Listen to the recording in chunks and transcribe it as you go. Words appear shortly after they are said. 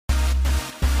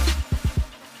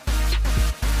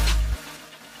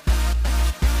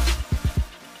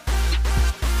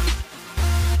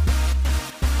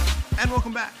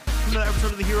welcome back to another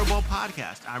episode of the Hero Ball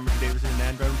Podcast. I'm Richard Davidson, and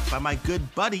I'm joined by my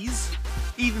good buddies,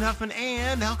 Ethan Huffman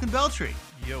and Elkin Beltry.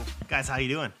 Yo. Guys, how you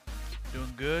doing?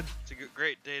 Doing good. It's a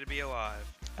great day to be alive.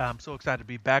 I'm so excited to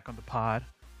be back on the pod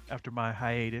after my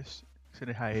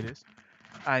extended hiatus.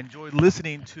 I enjoyed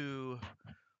listening to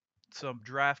some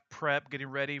draft prep, getting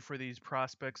ready for these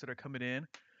prospects that are coming in.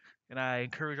 And I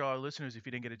encourage all our listeners, if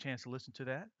you didn't get a chance to listen to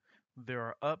that, they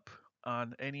are up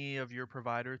on any of your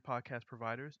podcast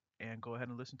providers, and go ahead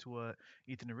and listen to what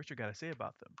Ethan and Richard got to say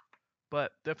about them.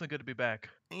 But definitely good to be back.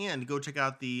 And go check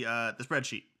out the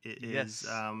spreadsheet. It is Yes.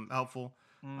 helpful.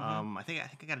 Mhm. I think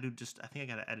I got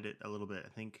to edit it a little bit. I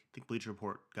think Bleacher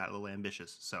Report got a little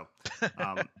ambitious. So,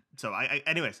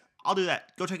 anyways, I'll do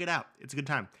that. Go check it out. It's a good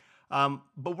time.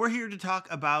 But we're here to talk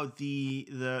about the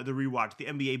rewatch, the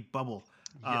NBA bubble.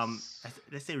 Yes.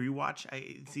 Did I say rewatch?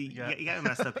 You got me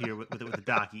messed up here with the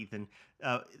doc, Ethan.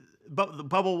 But the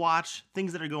bubble watch,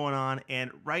 things that are going on,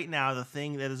 and right now the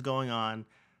thing that is going on,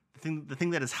 the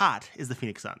thing that is hot is the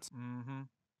Phoenix Suns. Mm-hmm.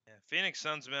 Yeah, Phoenix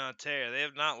Suns have been on a tear. They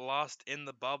have not lost in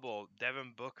the bubble.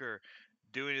 Devin Booker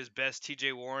doing his best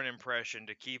TJ Warren impression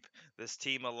to keep this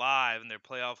team alive and their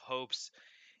playoff hopes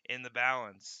in the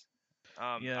balance.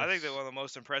 I think that Yes. one of the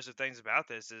most impressive things about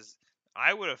this is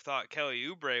I would have thought Kelly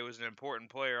Oubre was an important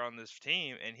player on this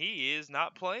team, and he is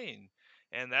not playing.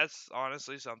 And that's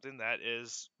honestly something that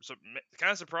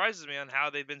kind of surprises me on how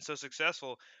they've been so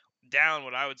successful. Down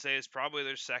what I would say is probably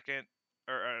their second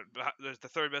there's the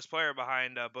third best player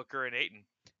behind Booker and Ayton.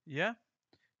 Yeah.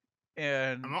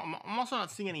 And I'm also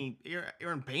not seeing any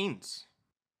Aaron Baines.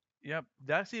 yep,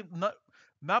 that's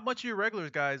not much of your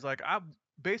regulars, guys. Like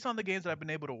based on the games that I've been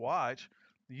able to watch,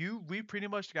 we pretty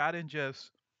much got in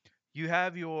just you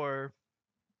have your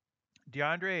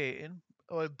DeAndre Ayton,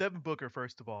 Devin Booker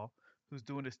first of all, who's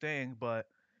doing his thing, but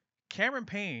Cameron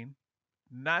Payne,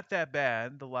 not that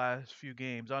bad the last few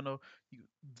games. I know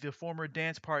the former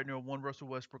dance partner of one Russell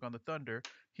Westbrook on the Thunder,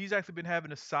 he's actually been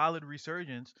having a solid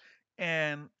resurgence,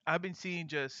 and I've been seeing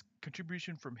just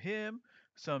contribution from him,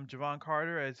 some Javon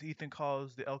Carter, as Ethan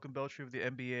calls the Elkin Beltry of the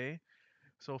NBA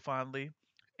so fondly.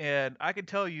 And I can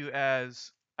tell you,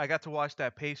 as I got to watch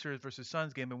that Pacers versus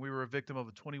Suns game, and we were a victim of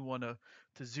a 21-0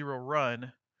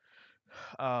 run.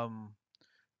 Um,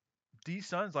 these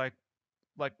Suns, like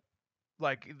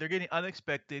they're getting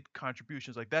unexpected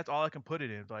contributions. Like that's all I can put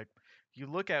it in. Like you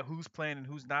look at who's playing and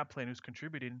who's not playing, who's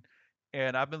contributing,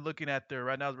 and I've been looking at their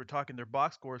right now as we're talking their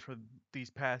box scores for these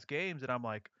past games, and I'm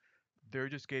like, they're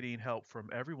just getting help from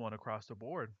everyone across the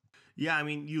board. Yeah, I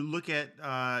mean, you look at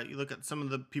some of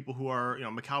the people who are,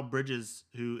 Mikal Bridges,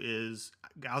 who is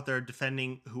out there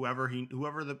defending whoever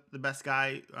the best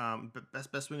guy,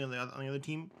 best wing on the other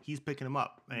team, he's picking him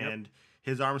up, and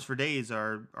his arms for days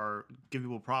are giving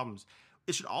people problems.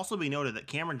 It should also be noted that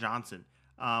Cameron Johnson,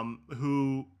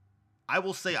 who I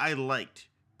will say I liked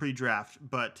pre-draft,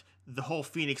 but the whole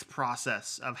Phoenix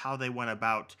process of how they went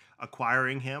about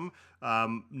acquiring him,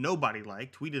 nobody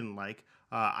liked. We didn't like.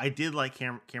 I did like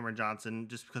Cameron Johnson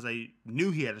just because I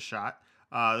knew he had a shot.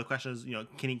 The question is,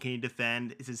 can he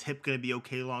defend? Is his hip going to be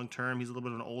okay long term? He's a little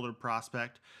bit of an older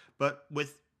prospect, but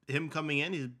with him coming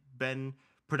in, he's been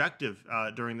productive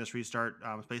during this restart,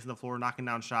 spacing the floor, knocking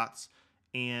down shots,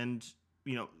 and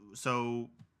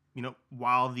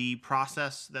while the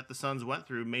process that the Suns went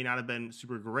through may not have been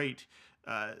super great,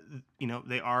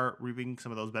 they are reaping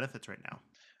some of those benefits right now.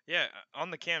 Yeah,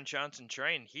 on the Cam Johnson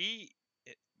train, he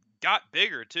got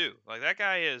bigger too. Like that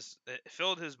guy has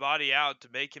filled his body out to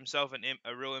make himself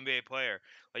a real NBA player.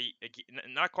 Like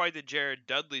not quite the Jared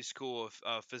Dudley school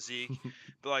of physique,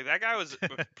 but like that guy was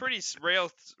a pretty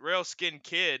rail skinned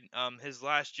kid. His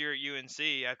last year at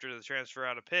UNC after the transfer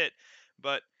out of Pitt,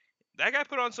 but that guy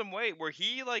put on some weight where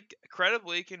he like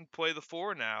credibly can play the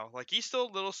four now. Like he's still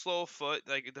a little slow of foot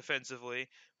like defensively,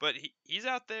 but he's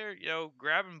out there,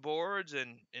 grabbing boards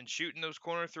and shooting those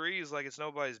corner threes like it's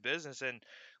nobody's business. And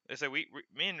like I said,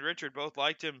 me and Richard both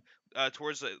liked him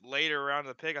towards the later round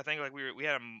of the pick. I think like we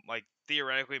had him like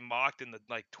theoretically mocked in the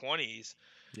like 20s.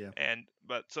 Yeah.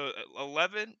 But so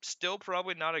 11 still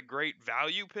probably not a great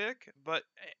value pick, but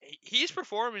he's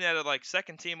performing at a like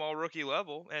second team all rookie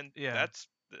level, and that's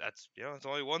it's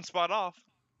only one spot off.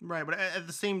 Right, but at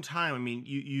the same time, I mean,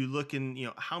 you look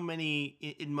in, how many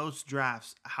in most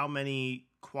drafts, how many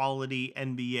quality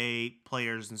NBA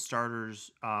players and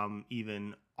starters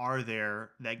even are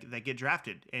there that get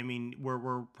drafted? I mean,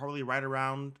 we're probably right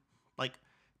around like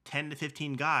 10 to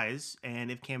 15 guys,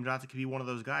 and if Cam Johnson could be one of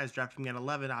those guys, drafting him at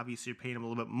 11, obviously you're paying him a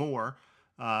little bit more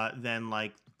than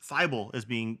like Thibault is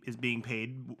being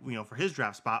paid, for his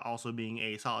draft spot, also being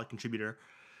a solid contributor.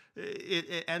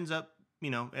 It ends up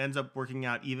ends up working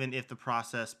out, even if the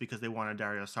process, because they wanted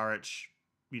Dario Saric,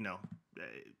 you know,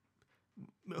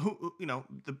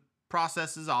 the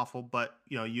process is awful, but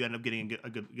you end up getting a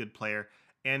good player,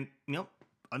 and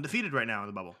undefeated right now in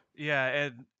the bubble. Yeah,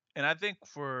 and I think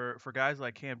for guys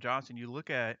like Cam Johnson, you look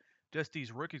at just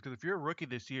these rookies because if you're a rookie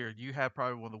this year, you have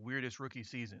probably one of the weirdest rookie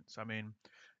seasons. I mean,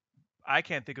 I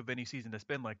can't think of any season that's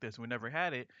been like this. We never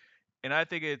had it, and I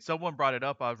think someone brought it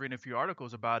up. I was reading a few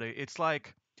articles about it. It's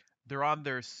like they're on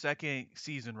their second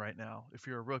season right now. If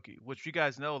you're a rookie, which you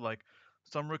guys know, like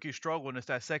some rookies struggle, and it's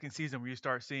that second season where you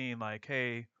start seeing like,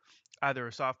 hey, either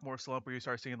a sophomore slump or you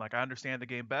start seeing like I understand the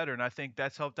game better, and I think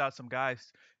that's helped out some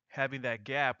guys having that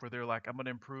gap where they're like I'm gonna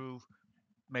improve.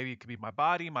 Maybe it could be my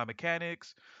body, my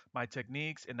mechanics, my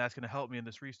techniques, and that's gonna help me in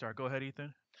this restart. Go ahead,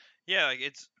 Ethan. Yeah, like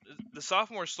it's the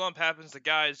sophomore slump happens to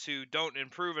guys who don't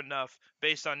improve enough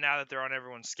based on now that they're on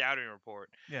everyone's scouting report.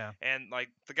 Yeah. And like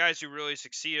the guys who really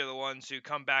succeed are the ones who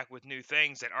come back with new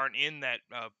things that aren't in that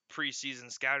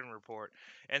preseason scouting report.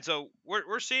 And so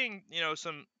we're seeing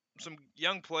some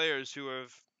young players who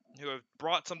have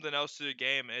brought something else to the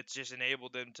game. It's just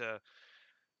enabled them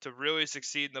to really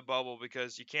succeed in the bubble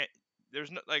because you can't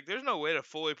there's no way to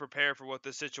fully prepare for what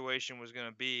this situation was going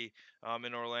to be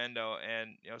in Orlando,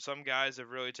 and some guys have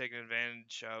really taken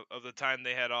advantage of the time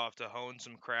they had off to hone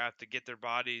some craft to get their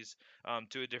bodies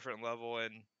to a different level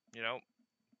and you know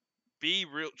be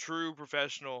real true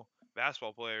professional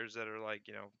basketball players that are like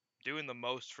doing the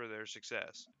most for their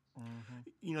success. Hmm.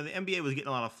 The NBA was getting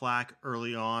a lot of flack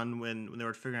early on when they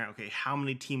were figuring out, okay, how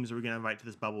many teams are we going to invite to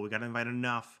this bubble? We got to invite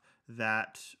enough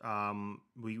that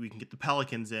we can get the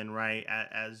Pelicans in, right?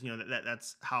 As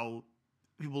that's how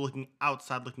people looking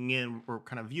outside looking in were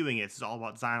kind of viewing it. It's all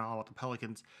about Zion, all about the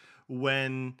Pelicans.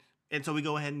 And so we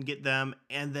go ahead and get them,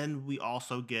 and then we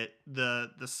also get the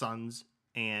Suns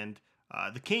and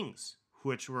the Kings,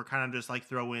 which were kind of just like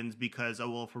throw-ins because if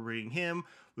we're bringing him,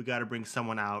 we got to bring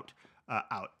someone out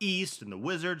east, and the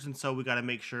Wizards, and so we got to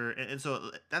make sure. And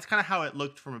so that's kind of how it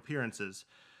looked from appearances.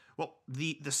 Well,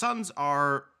 the Suns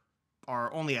are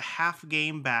only a half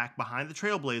game back behind the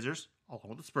Trailblazers, along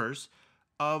with the Spurs,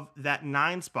 of that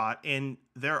 9 spot, and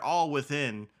they're all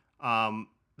within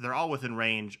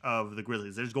range of the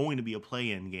Grizzlies. There's going to be a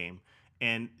play-in game,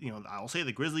 and I'll say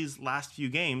the Grizzlies' last few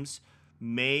games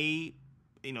may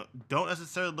don't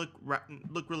necessarily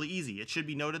look really easy. It should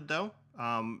be noted though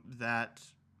that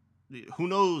who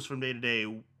knows from day to day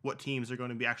what teams are going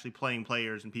to be actually playing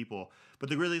players and people. But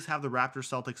the Grizzlies have the Raptors,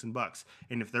 Celtics, and Bucks,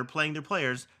 and if they're playing their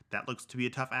players, that looks to be a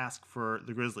tough ask for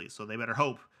the Grizzlies. So they better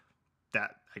hope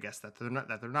that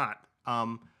they're not.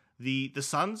 The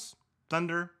Suns,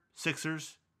 Thunder,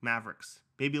 Sixers, Mavericks,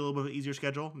 maybe a little bit of an easier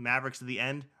schedule. Mavericks at the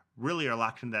end really are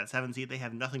locked into that 7th seed. They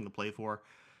have nothing to play for.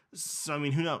 So I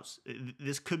mean, who knows?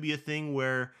 This could be a thing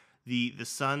where the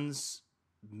Suns,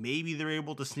 maybe they're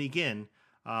able to sneak in.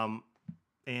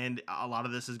 And a lot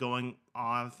of this is going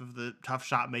off of the tough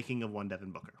shot making of one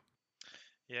Devin Booker.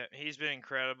 Yeah, he's been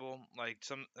incredible.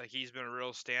 He's been a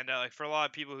real standout. Like for a lot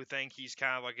of people who think he's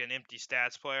kind of like an empty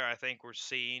stats player, I think we're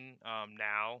seeing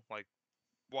now, like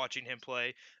watching him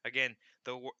play again.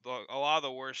 A lot of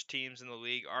the worst teams in the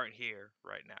league aren't here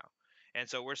right now, and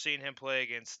so we're seeing him play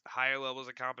against higher levels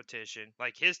of competition.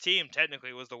 Like his team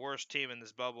technically was the worst team in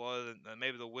this bubble, other than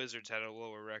maybe the Wizards had a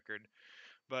lower record,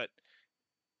 but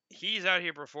he's out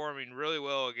here performing really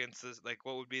well against this, like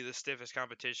what would be the stiffest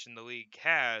competition the league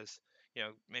has.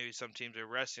 Maybe some teams are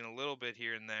resting a little bit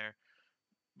here and there.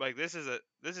 Like this is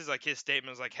like his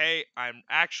statement is like, hey, I'm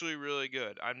actually really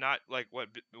good. I'm not like when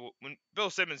Bill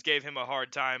Simmons gave him a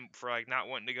hard time for like not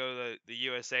wanting to go to the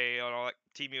USA and all that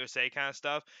Team USA kind of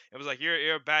stuff. It was like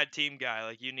you're a bad team guy.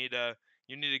 Like you need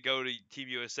to go to Team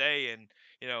USA and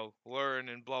learn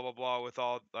and blah blah blah with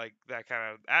all like that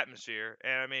kind of atmosphere.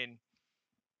 And I mean,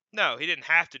 no, he didn't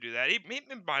have to do that. He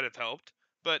might have helped,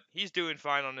 but he's doing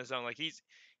fine on his own. Like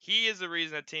he is the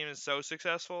reason that team is so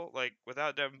successful. Like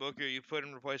without Devin Booker, you put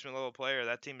in replacement level player,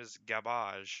 that team is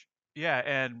garbage. Yeah,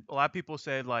 and a lot of people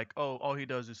say like, oh, all he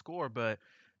does is score, but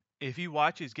if you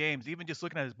watch his games, even just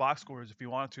looking at his box scores, if you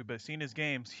want to, but seeing his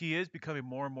games, he is becoming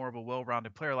more and more of a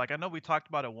well-rounded player. Like I know we talked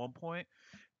about at one point.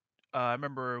 I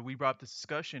remember we brought up this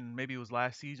discussion. Maybe it was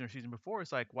last season or season before.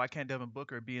 It's like, why can't Devin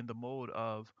Booker be in the mode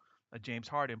of a James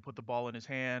Harden, put the ball in his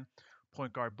hand,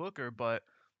 point guard Booker? But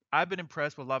I've been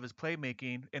impressed with a lot of his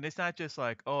playmaking, and it's not just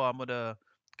like, oh, I'm gonna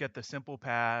get the simple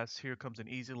pass. Here comes an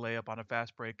easy layup on a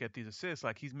fast break, get these assists.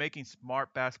 Like he's making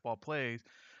smart basketball plays,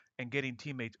 and getting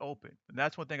teammates open. And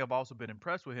that's one thing I've also been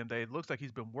impressed with him, that it looks like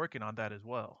he's been working on that as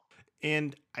well.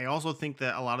 And I also think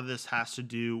that a lot of this has to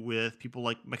do with people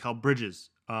like Mikal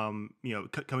Bridges,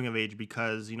 coming of age,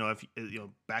 because if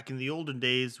back in the olden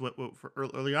days, for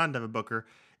early on Devin Booker,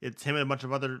 it's him and a bunch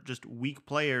of other just weak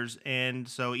players, and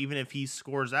so even if he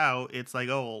scores out, it's like,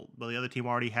 oh well, the other team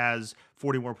already has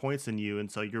 40 more points than you,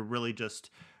 and so you're really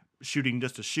just shooting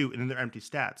just to shoot, and then they're empty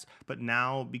stats. But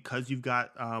now because you've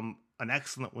got an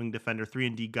excellent wing defender,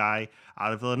 3-and-D guy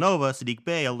out of Villanova, Sadiq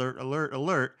Bey,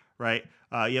 alert, right?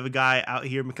 You have a guy out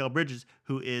here, Mikal Bridges,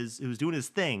 who's doing his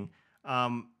thing.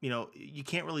 You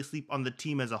can't really sleep on the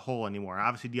team as a whole anymore.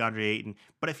 Obviously, DeAndre Ayton,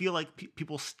 but I feel like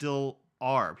people still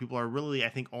are. People are really, I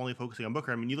think, only focusing on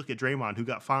Booker. I mean, you look at Draymond, who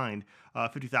got fined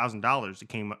 $50,000 that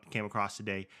came across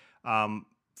today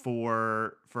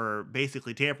for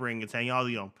basically tampering and saying,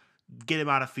 oh, get him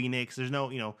out of Phoenix. There's no,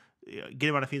 get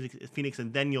him out of Phoenix,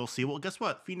 and then you'll see. Well, guess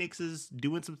what? Phoenix is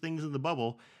doing some things in the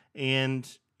bubble, and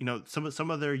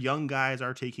some of their young guys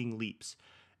are taking leaps,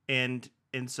 and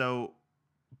so,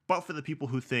 but for the people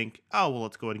who think, oh well,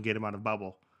 let's go ahead and get him out of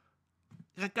bubble,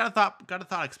 I got a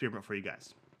thought experiment for you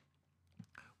guys.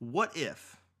 What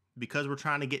if, because we're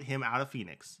trying to get him out of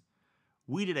Phoenix,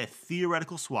 we did a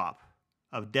theoretical swap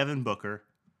of Devin Booker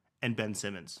and Ben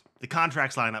Simmons? The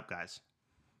contracts line up, guys.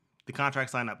 The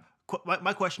contracts line up.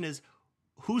 My question is,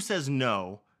 who says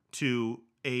no to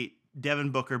a Devin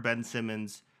Booker, Ben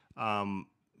Simmons,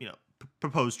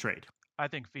 proposed trade? I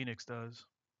think Phoenix does.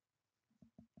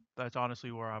 That's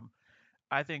honestly where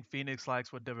I think Phoenix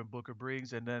likes what Devin Booker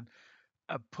brings, and then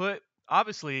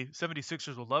obviously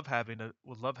 76ers would love having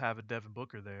Devin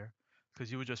Booker there,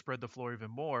 because you would just spread the floor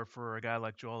even more for a guy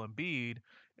like Joel Embiid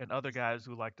and other guys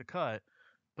who like to cut.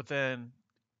 But then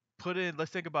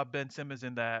let's think about Ben Simmons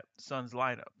in that Suns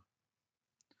lineup.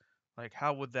 Like,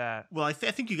 how would that? Well, I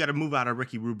think you got to move out of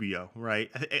Ricky Rubio, right?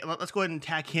 Let's go ahead and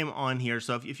tack him on here.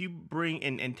 So if you bring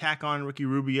and tack on Ricky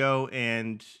Rubio,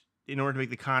 and in order to make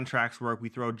the contracts work, we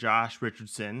throw Josh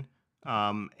Richardson,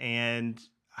 and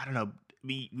I don't know.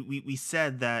 We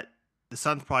said that the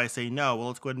Suns probably say no. Well,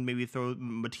 let's go ahead and maybe throw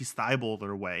Matisse Thybulle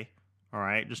their way. All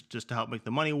right, just to help make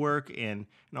the money work and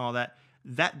all that.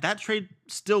 That trade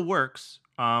still works.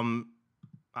 I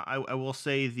will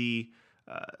say the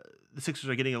Sixers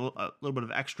are getting a little bit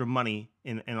of extra money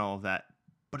in all of that,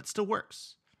 but it still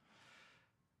works.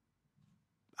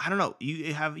 I don't know.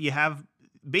 You have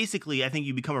basically, I think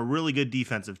you become a really good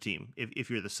defensive team if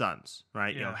you're the Suns,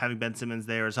 right? Yeah. Having Ben Simmons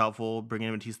there is helpful. Bringing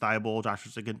in Matisse Thybulle, Josh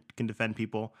Richardson can defend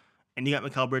people, and you got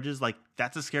Mikal Bridges. Like,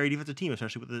 that's a scary defensive team,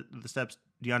 especially with the steps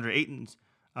DeAndre Ayton's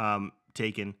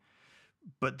taken.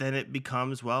 But then it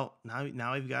becomes, well,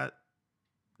 now we've got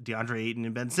DeAndre Ayton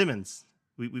and Ben Simmons.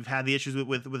 We've had the issues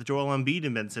with Joel Embiid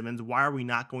and Ben Simmons. Why are we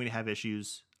not going to have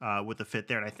issues with the fit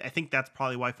there? And I think that's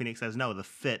probably why Phoenix says no. The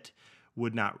fit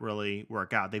would not really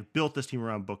work out. They've built this team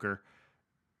around Booker.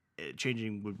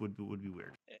 Changing would be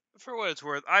weird. For what it's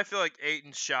worth, I feel like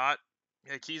Ayton's shot,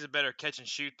 like, he's a better catch and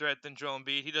shoot threat than Joel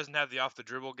Embiid. He doesn't have the off the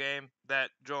dribble game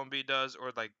that Joel Embiid does,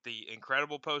 or like the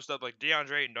incredible post up. Like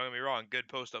DeAndre Ayton, don't get me wrong, good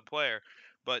post up player,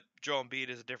 but Joel Embiid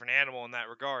is a different animal in that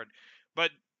regard.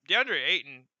 But DeAndre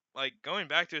Ayton, like, going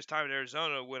back to his time in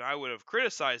Arizona, when I would have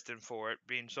criticized him for it,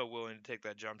 being so willing to take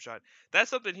that jump shot, that's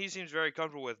something he seems very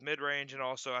comfortable with mid-range and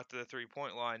also after the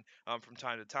three-point line from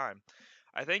time to time.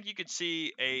 I think you could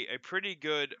see a pretty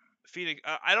good Phoenix.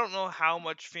 I don't know how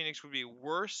much Phoenix would be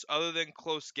worse other than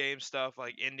close game stuff,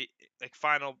 like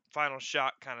final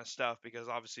shot kind of stuff, because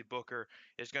obviously Booker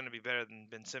is going to be better than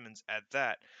Ben Simmons at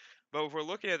that. But if we're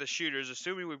looking at the shooters,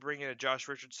 assuming we bring in a Josh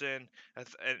Richardson, and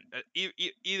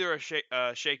either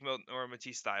a Shake Milton or a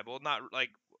Matisse Thybulle, not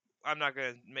like, I'm not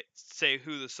going to say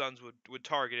who the Suns would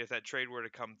target if that trade were to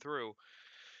come through.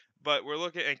 But we're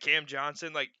looking at Cam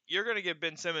Johnson. Like, you're going to give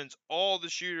Ben Simmons all the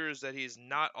shooters that he's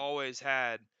not always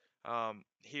had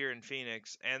here in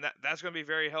Phoenix, and that's going to be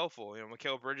very helpful.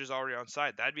 Mikal Bridges already on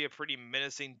site. That'd be a pretty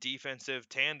menacing defensive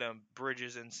tandem,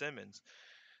 Bridges and Simmons.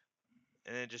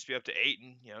 And then just be up to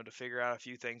Ayton, to figure out a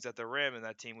few things at the rim, and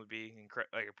that team would be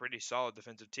like a pretty solid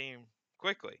defensive team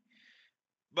quickly.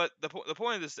 But the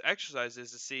point of this exercise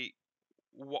is to see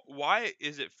why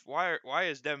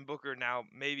is Devin Booker now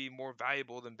maybe more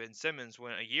valuable than Ben Simmons,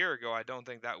 when a year ago I don't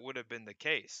think that would have been the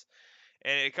case.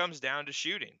 And it comes down to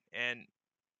shooting, and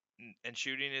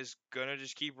shooting is gonna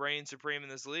just keep reigning supreme in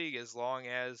this league as long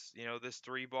as this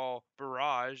three ball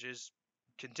barrage is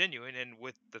continuing, and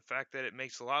with the fact that it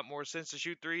makes a lot more sense to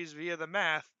shoot threes via the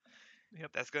math,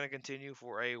 that's going to continue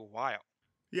for a while.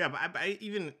 Yeah, but I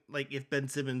even, like, if Ben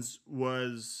Simmons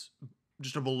was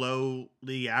just a below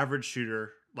league average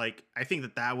shooter, like, I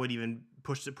think that would even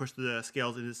push the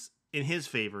scales in his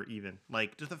favor. Even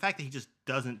like just the fact that he just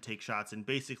doesn't take shots and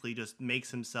basically just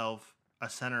makes himself a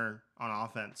center on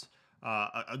offense,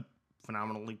 a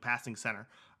phenomenally passing center,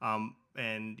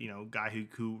 and guy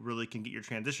who really can get your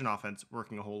transition offense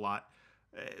working a whole lot.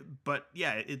 But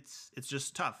yeah, it's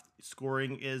just tough.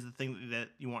 Scoring is the thing that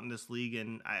you want in this league,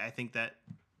 and I think that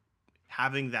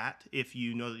having that, if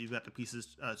you know that you've got the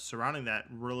pieces surrounding that,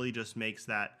 really just makes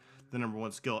that the number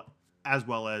one skill, as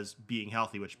well as being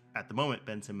healthy, which at the moment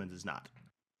Ben Simmons is not.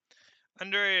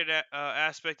 Underrated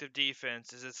aspect of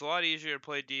defense is it's a lot easier to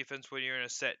play defense when you're in a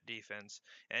set defense,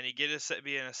 and you get to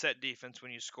be in a set defense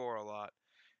when you score a lot.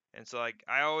 And so like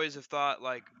I always have thought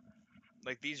like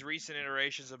these recent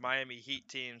iterations of Miami Heat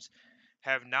teams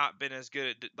have not been as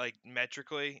good at like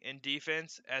metrically in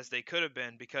defense as they could have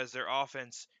been because their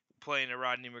offense playing a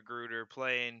Rodney Magruder,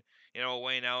 playing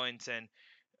Wayne Ellington,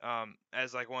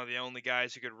 as like one of the only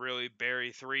guys who could really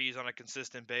bury threes on a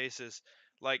consistent basis.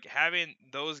 Like having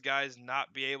those guys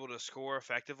not be able to score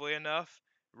effectively enough,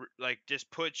 like just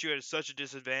puts you at such a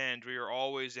disadvantage where you're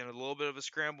always in a little bit of a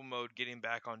scramble mode getting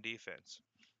back on defense.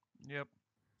 Yep.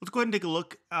 Let's go ahead and take a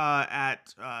look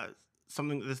at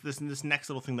something. This next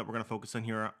little thing that we're going to focus on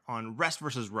here on rest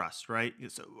versus rust, right?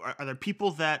 So, are there people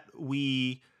that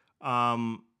we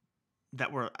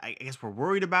that we're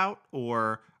worried about,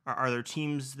 or are there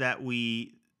teams that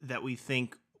we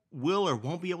think will or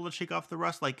won't be able to shake off the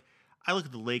rust? Like I look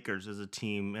at the Lakers as a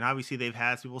team, and obviously they've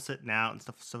had people sitting out and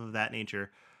stuff of that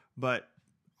nature. But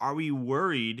are we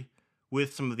worried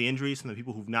with some of the injuries, some of the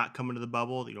people who've not come into the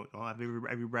bubble? You don't have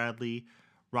Avery Bradley.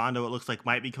 Rondo, it looks like,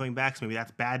 might be coming back, so maybe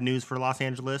that's bad news for Los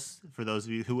Angeles, for those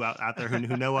of you who out there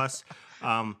who know us.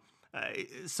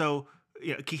 So,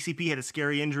 KCP had a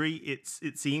scary injury, it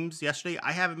seems, yesterday.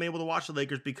 I haven't been able to watch the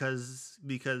Lakers because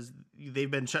they've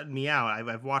been shutting me out.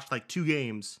 I've watched like 2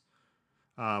 games,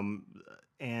 and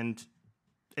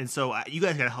so you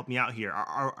guys got to help me out here.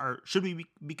 Should we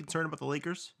be concerned about the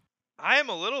Lakers? I am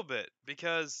a little bit,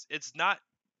 because it's not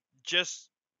just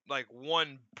like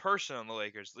one person on the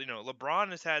Lakers.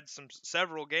 LeBron has had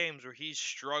several games where he's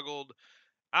struggled.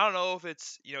 I don't know if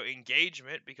it's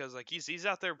engagement, because like he's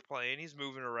out there playing, he's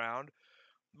moving around,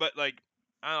 but like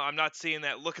I'm not seeing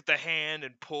that look at the hand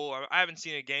and pull. I haven't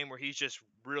seen a game where he's just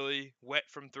really wet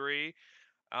from 3.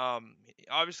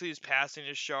 Obviously his passing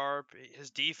is sharp.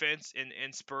 His defense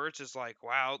in spurts is like,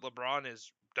 wow, LeBron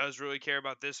does really care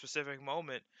about this specific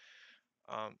moment.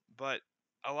 But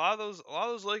a lot of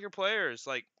those Laker players,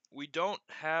 like, we don't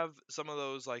have some of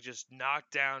those like just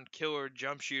knockdown killer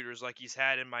jump shooters like he's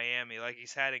had in Miami, like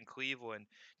he's had in Cleveland.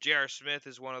 J.R. Smith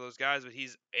is one of those guys, but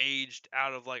he's aged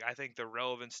out of like I think the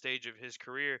relevant stage of his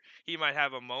career. He might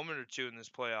have a moment or two in this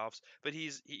playoffs, but he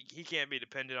can't be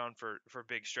depended on for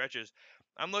big stretches.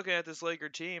 I'm looking at this Laker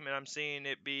team and I'm seeing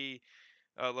it be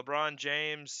LeBron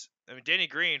James. I mean, Danny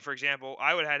Green, for example,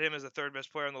 I would have had him as the 3rd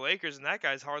best player on the Lakers, and that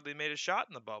guy's hardly made a shot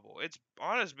in the bubble. It's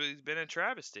honestly, he's been a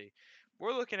travesty.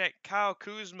 We're looking at Kyle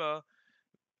Kuzma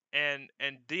and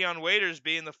Dion Waiters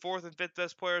being the 4th and 5th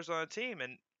best players on the team,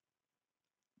 and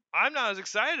I'm not as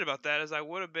excited about that as I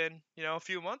would have been, a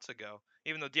few months ago.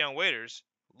 Even though Dion Waiters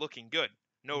looking good,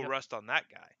 no rust on that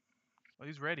guy. Well,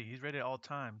 he's ready. He's ready at all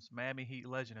times. Miami Heat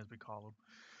legend, as we call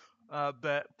him.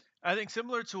 But I think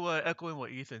similar to echoing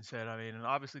what Ethan said. I mean, and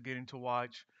obviously getting to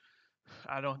watch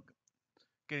the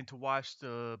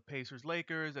Pacers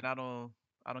Lakers, and I don't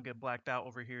get blacked out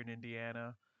over here in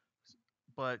Indiana.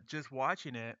 But just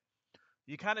watching it,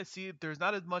 you kind of see there's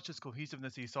not as much as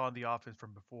cohesiveness you saw in the offense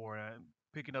from before. And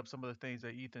picking up some of the things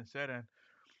that Ethan said, and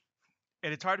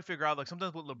it's hard to figure out. Like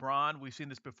sometimes with LeBron, we've seen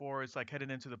this before. It's like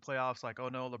heading into the playoffs, like, oh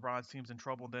no, LeBron's team's in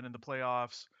trouble. Then in the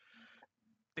playoffs,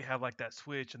 they have like that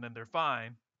switch, and then they're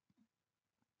fine.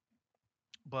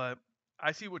 But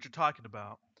I see what you're talking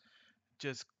about.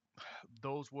 Just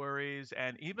those worries,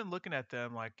 and even looking at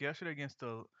them like yesterday against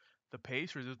the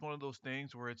Pacers, it's one of those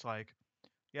things where it's like,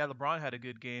 yeah, LeBron had a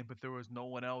good game, but there was no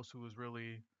one else who was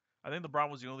really. I think LeBron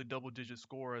was the only double-digit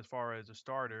scorer as far as a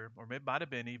starter, or maybe might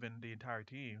have been even the entire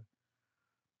team.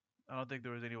 I don't think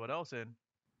there was anyone else in.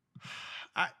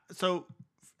 So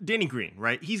Danny Green,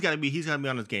 right? He's got to be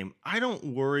on his game. I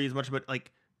don't worry as much about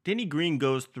like Danny Green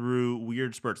goes through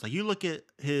weird spurts. Like you look at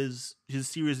his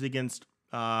series against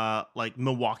like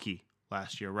Milwaukee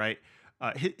last year, right?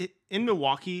 In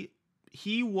Milwaukee,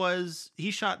 he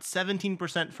shot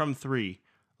 17% from 3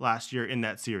 last year in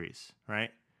that series, right?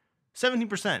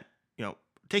 17%,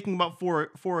 taking about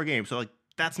four a game. So like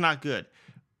that's not good.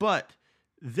 But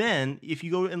then if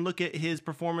you go and look at his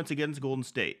performance against Golden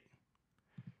State,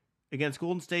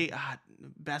 Basketball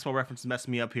Reference is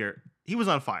messing me up here. He was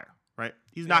on fire, right?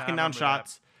 He's knocking down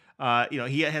shots.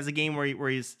 He has a game where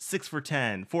he's 6 for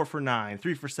 10, 4 for 9,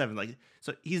 3 for 7. Like,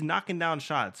 so he's knocking down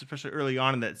shots, especially early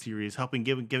on in that series, helping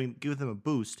give them a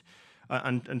boost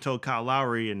until Kyle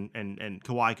Lowry and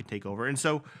Kawhi could take over. And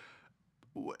so,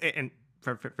 and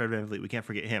Fred VanVleet, we can't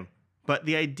forget him. But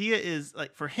the idea is,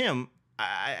 like, for him,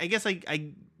 I guess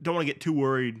I don't want to get too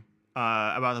worried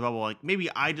about the bubble. Like, maybe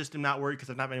I just am not worried because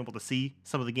I've not been able to see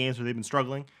some of the games where they've been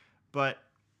struggling. But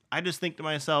I just think to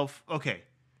myself, okay,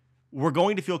 we're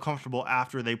going to feel comfortable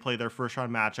after they play their first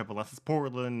round matchup, unless it's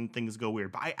Portland and things go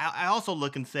weird. But I also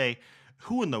look and say,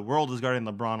 who in the world is guarding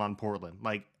LeBron on Portland?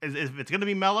 Like, if it's going to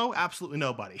be Melo, absolutely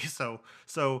nobody. So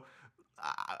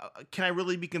can I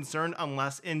really be concerned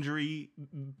unless injury,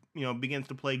 begins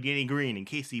to play Danny Green and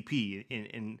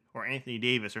KCP or Anthony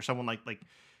Davis or someone like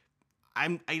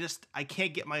I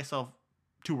can't get myself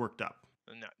too worked up.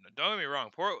 No, don't get me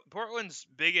wrong. Portland's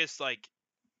biggest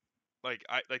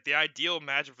the ideal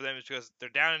matchup for them is because they're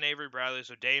down in Avery Bradley,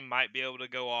 so Dame might be able to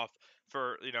go off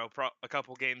for a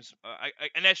couple games,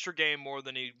 an extra game more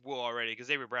than he will already, because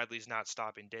Avery Bradley's not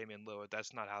stopping Damian Lillard.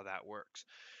 That's not how that works.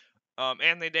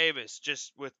 Anthony Davis,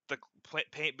 just with the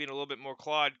paint being a little bit more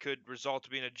clawed, could result to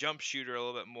being a jump shooter a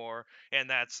little bit more, and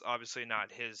that's obviously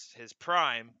not his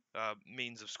prime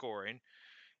means of scoring.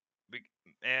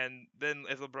 And then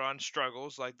if LeBron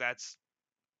struggles, like, that's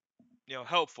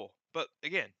helpful. But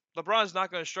again, LeBron's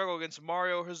not going to struggle against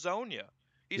Mario Hezonja.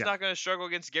 He's not going to struggle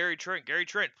against Gary Trent. Gary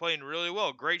Trent playing really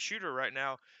well, great shooter right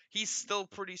now. He's still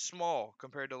pretty small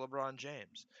compared to LeBron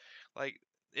James. Like,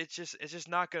 it's just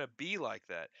not going to be like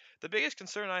that. The biggest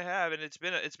concern I have, and it's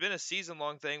been a season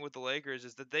long thing with the Lakers,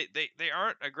 is that they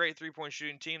aren't a great 3-point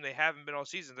shooting team. They haven't been all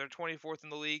season. They're 24th in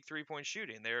the league 3-point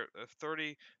shooting. They're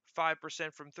 35%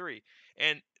 from 3.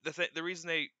 And the reason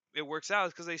it works out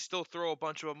is because they still throw a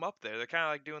bunch of them up there. They're kind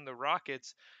of like doing the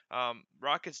Rockets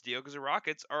deal, because the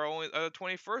Rockets are only the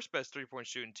 21st best 3-point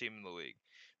shooting team in the league,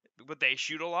 but they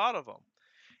shoot a lot of them.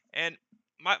 And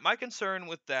my concern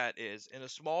with that is, in a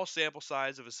small sample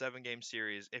size of a 7-game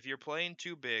series, if you're playing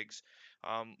two bigs,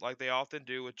 like they often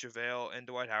do with JaVale and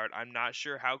Dwight Howard, I'm not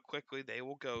sure how quickly they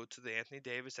will go to the Anthony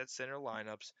Davis at center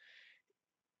lineups.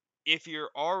 If you're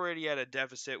already at a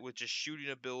deficit with just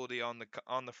shooting ability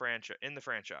in the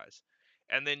franchise,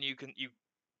 and then you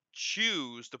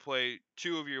choose to play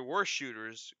two of your worst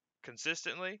shooters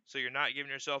consistently, so you're not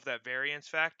giving yourself that variance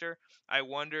factor, I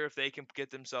wonder if they can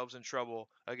get themselves in trouble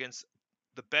against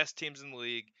the best teams in the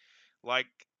league, like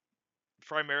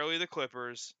primarily the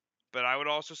Clippers, but I would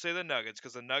also say the Nuggets,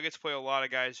 because the Nuggets play a lot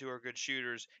of guys who are good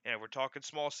shooters, and if we're talking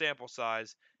small sample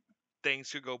size, things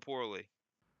could go poorly.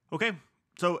 Okay.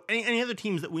 So any other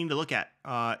teams that we need to look at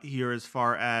here, as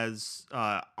far as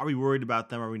are we worried about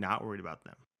them? Or are we not worried about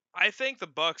them? I think the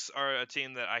Bucks are a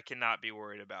team that I cannot be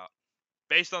worried about.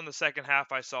 Based on the second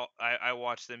half I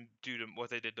watched them do to what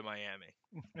they did to Miami.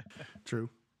 True.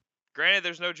 Granted,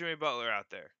 there's no Jimmy Butler out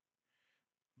there,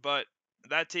 but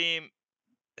that team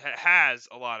has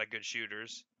a lot of good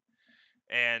shooters,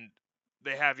 and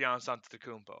they have Giannis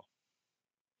Antetokounmpo,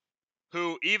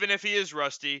 who, even if he is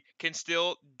rusty, can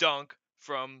still dunk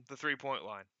from the 3-point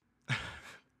line.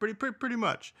 pretty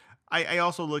much. I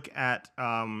also look at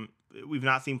we've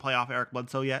not seen playoff Eric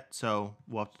Bledsoe yet, so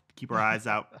we'll have to keep our eyes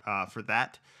out for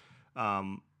that.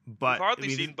 But we've hardly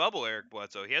seen bubble Eric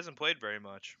Bledsoe. He hasn't played very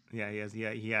much. Yeah, he has.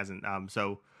 Yeah, he hasn't.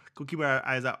 So we'll keep our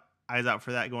eyes out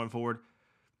for that going forward.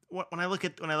 When I look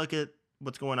at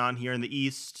what's going on here in the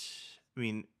East, I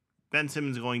mean, Ben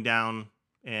Simmons going down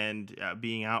and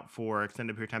being out for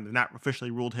extended period of time. They've not officially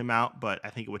ruled him out, but I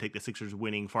think it would take the Sixers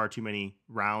winning far too many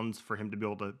rounds for him to be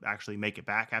able to actually make it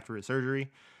back after his surgery.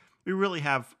 We really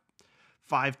have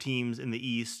 5 teams in the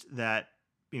East that,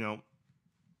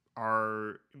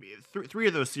 are three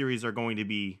of those series are going to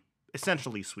be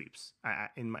essentially sweeps,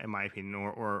 in my opinion,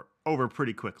 or over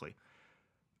pretty quickly.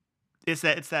 It's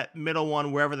that middle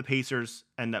one, wherever the Pacers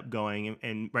end up going,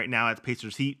 and right now it's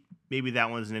Pacers Heat. Maybe that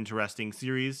one's an interesting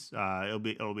series. It'll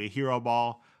be a hero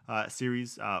ball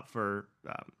series for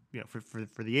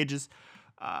the ages.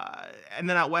 And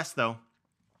then out west, though,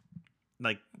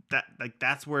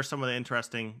 that's where some of the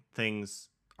interesting things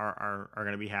are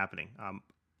going to be happening.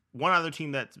 One other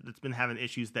team that's been having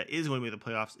issues that is going to make the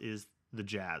playoffs is the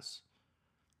Jazz.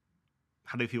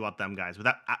 How do you feel about them guys?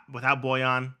 Without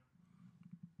Bojan,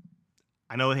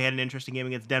 I know they had an interesting game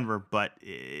against Denver, but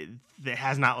it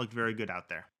has not looked very good out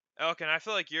there. Elkin, I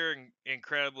feel like you're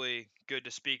incredibly good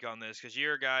to speak on this, because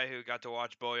you're a guy who got to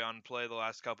watch Bojan play the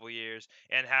last couple of years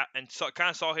and kind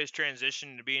of saw his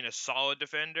transition to being a solid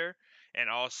defender and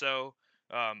also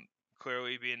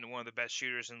clearly being one of the best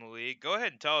shooters in the league. Go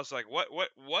ahead and tell us, like, what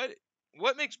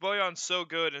what makes Bojan so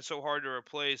good and so hard to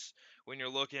replace when you're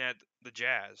looking at the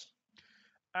Jazz?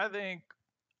 I think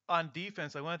on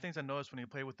defense, like one of the things I noticed when he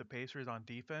played with the Pacers on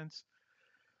defense,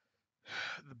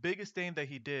 the biggest thing that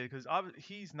he did, because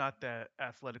he's not that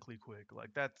athletically quick.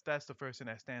 Like that's the first thing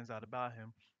that stands out about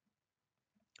him.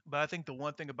 But I think the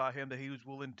one thing about him that he was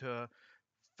willing to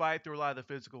fight through a lot of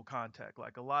the physical contact.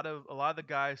 Like a lot of the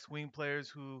guys, swing players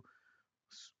who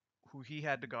he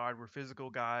had to guard were physical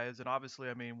guys. And obviously,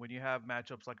 I mean, when you have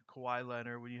matchups like a Kawhi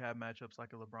Leonard, when you have matchups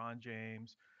like a LeBron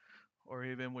James, or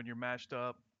even when you're matched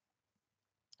up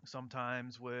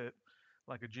sometimes with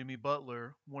like a Jimmy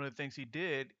Butler, one of the things he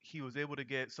did, he was able to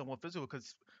get somewhat physical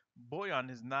because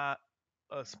Boyan is not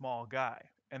a small guy,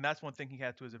 and that's one thing he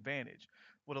had to his advantage.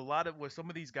 With some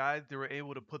of these guys, they were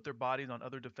able to put their bodies on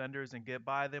other defenders and get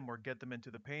by them or get them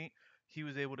into the paint. He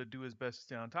was able to do his best to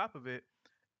stay on top of it.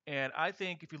 And I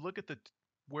think if you look at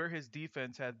where his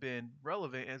defense had been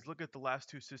relevant, is look at the last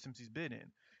two systems he's been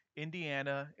in,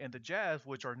 Indiana and the Jazz,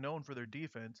 which are known for their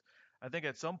defense. I think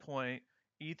at some point,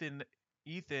 Ethan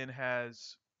Ethan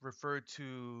has referred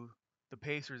to the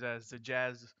Pacers as the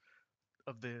Jazz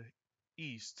of the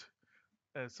East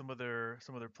as some of their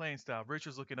playing style.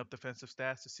 Richard's looking up defensive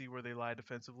stats to see where they lie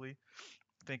defensively.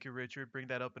 Thank you, Richard. Bring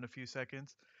that up in a few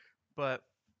seconds. But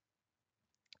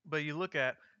but you look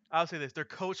at, I'll say this: their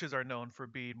coaches are known for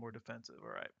being more defensive. All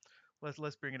right,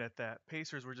 let's bring it at that.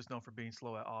 Pacers were just known for being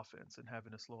slow at offense and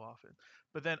having a slow offense.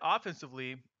 But then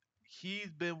offensively, he's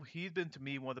been to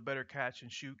me one of the better catch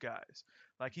and shoot guys.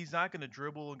 Like he's not going to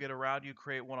dribble and get around you,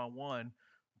 create one on one,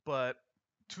 but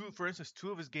for instance,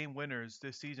 two of his game winners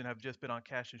this season have just been on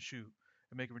catch and shoot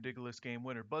and make a ridiculous game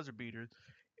winner buzzer beaters.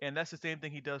 And that's the same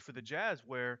thing he does for the Jazz,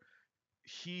 where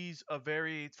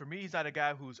for me, he's not a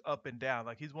guy who's up and down.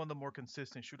 Like he's one of the more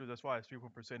consistent shooters. That's why his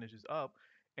 3-point percentage is up.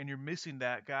 And you're missing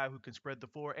that guy who can spread the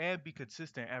floor and be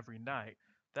consistent every night.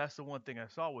 That's the one thing I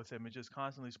saw with him. It just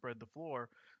constantly spread the floor.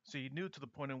 So you knew to the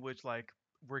point in which like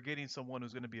we're getting someone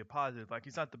who's going to be a positive. Like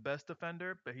he's not the best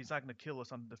defender, but he's not going to kill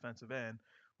us on the defensive end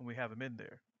when we have him in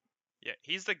there. Yeah,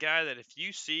 he's the guy that if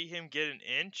you see him get an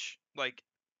inch,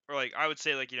 or like I would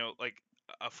say, like like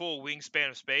a full wingspan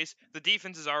of space, the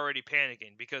defense is already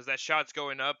panicking because that shot's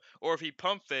going up. Or if he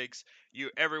pump fakes,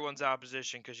 everyone's out of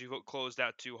position because you got closed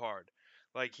out too hard.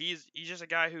 Like he's just a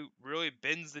guy who really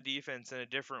bends the defense in a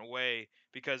different way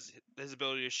because his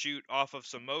ability to shoot off of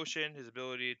some motion, his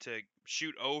ability to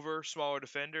shoot over smaller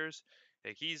defenders,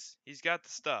 like he's got the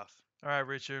stuff. All right,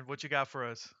 Richard, what you got for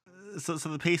us? So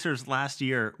the Pacers last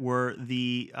year were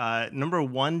the number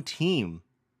one team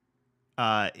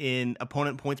in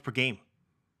opponent points per game.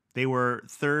 They were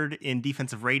third in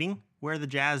defensive rating, where the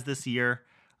Jazz this year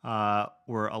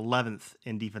were 11th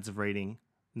in defensive rating,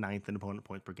 ninth in opponent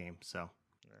points per game. So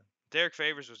Derek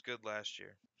Favors was good last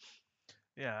year.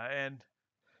 Yeah, and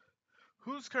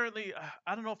who's currently?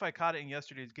 I don't know if I caught it in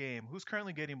yesterday's game. Who's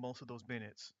currently getting most of those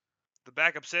minutes? The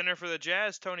backup center for the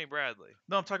Jazz, Tony Bradley.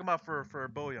 No, I'm talking about for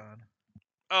Bojan.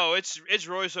 Oh, it's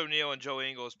Royce O'Neal and Joe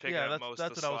Ingles picking Yeah, up that's most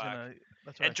that's of the what I was slack. gonna.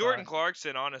 That's what I And Jordan thought.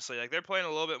 Clarkson, honestly, like they're playing a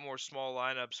little bit more small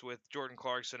lineups with Jordan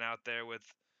Clarkson out there.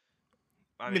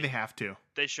 I mean, mean, they have to.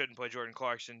 they shouldn't play Jordan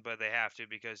Clarkson, but they have to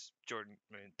because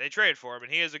they traded for him,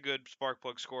 and he is a good spark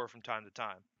plug scorer from time to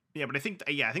time. Yeah, but I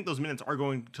think those minutes are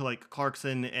going to like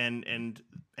Clarkson and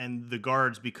the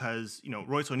guards because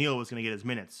Royce O'Neal was going to get his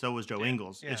minutes, so was Joe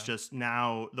Ingles. Yeah. It's just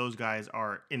now those guys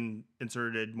are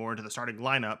inserted more into the starting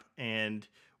lineup, and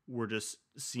we're just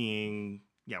seeing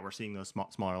those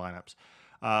smaller lineups.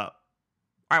 All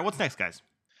right, what's next, guys?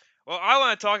 Well, I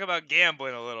want to talk about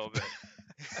gambling a little bit.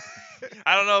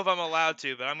 I don't know if I'm allowed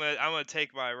to, but I'm gonna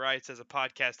take my rights as a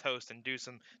podcast host and do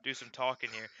some talking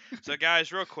here. So,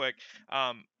 guys, real quick,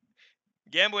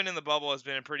 gambling in the bubble has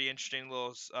been a pretty interesting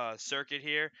little circuit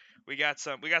here. We got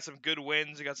some good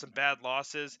wins. We got some bad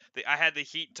losses. I had the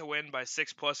Heat to win by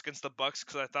 6+ against the Bucks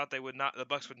because I thought the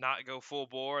Bucks would not go full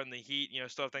bore, and the Heat,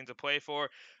 still have things to play for.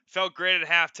 Felt great at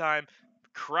halftime.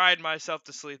 Cried myself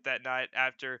to sleep that night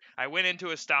after I went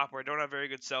into a stop where I don't have very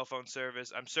good cell phone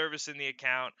service. I'm servicing the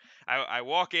account. I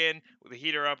walk in with the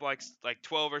heater up like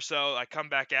 12 or so. I come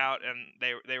back out and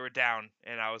they were down,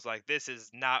 and I was like, this is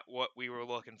not what we were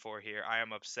looking for here. I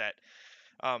am upset.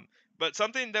 But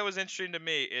something that was interesting to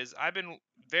me is I've been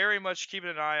very much keeping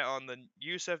an eye on the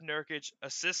Yusef Nurkic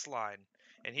assist line,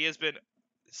 and he has been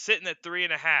sitting at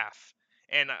 3.5.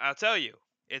 And I'll tell you,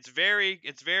 it's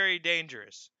very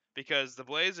dangerous because the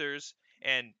Blazers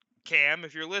and Cam,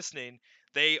 if you're listening,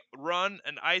 they run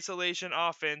an isolation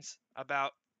offense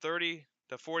about 30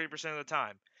 to 40% of the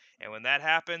time. And when that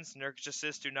happens, Nurkic's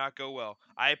assists do not go well.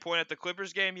 I point at the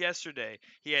Clippers game yesterday.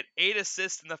 He had 8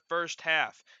 assists in the first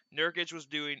half. Nurkic was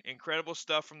doing incredible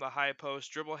stuff from the high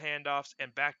post, dribble handoffs,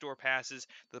 and backdoor passes.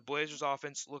 The Blazers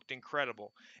offense looked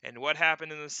incredible. And what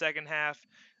happened in the second half?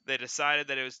 They decided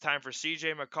that it was time for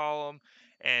CJ McCollum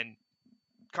and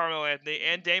Carmelo Anthony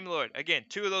and Dame Lillard. Again,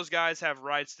 2 of those guys have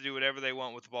rights to do whatever they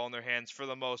want with the ball in their hands for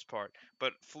the most part.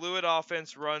 But fluid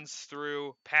offense runs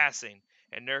through passing,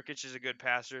 and Nurkic is a good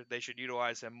passer. They should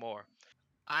utilize him more.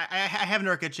 I have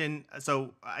Nurkic in,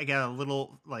 so I got a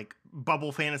little like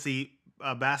bubble fantasy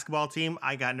basketball team.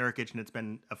 I got Nurkic, and it's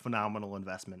been a phenomenal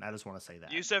investment. I just want to say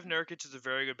that. Yusuf Nurkic is a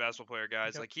very good basketball player,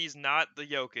 guys. Yep. Like, he's not the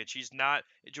Jokic, he's not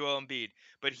Joel Embiid,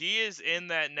 but he is in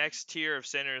that next tier of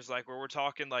centers, like where we're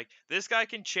talking like this guy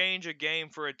can change a game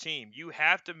for a team. You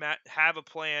have to have a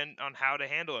plan on how to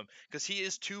handle him because he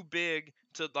is too big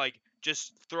to like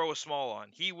just throw a small on.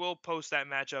 He will post that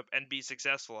matchup and be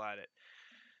successful at it.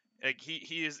 Like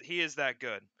he is that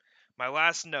good. My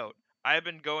last note. I've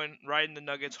been riding the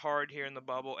Nuggets hard here in the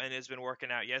bubble, and it's been working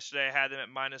out. Yesterday, I had them at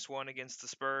 -1 against the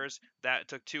Spurs. That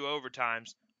took 2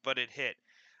 overtimes, but it hit.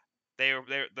 They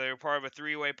were part of a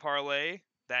 3-way parlay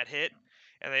that hit,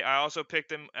 and I also picked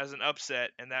them as an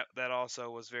upset, and that also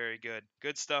was very good.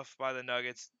 Good stuff by the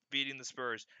Nuggets beating the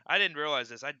Spurs. I didn't realize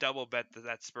this. I double bet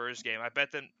that Spurs game. I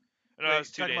bet them. No, Wait, that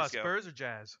was 2 talking days about ago. Spurs or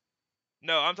Jazz?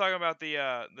 No, I'm talking about the.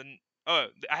 Oh,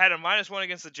 I had a -1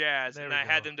 against the Jazz, There and we I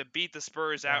had go. them to beat the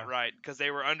Spurs Yeah. outright because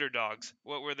they were underdogs.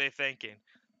 What were they thinking?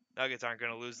 Nuggets aren't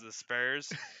going to lose to the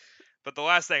Spurs. But the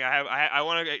last thing I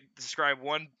want to describe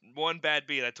one bad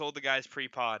beat. I told the guys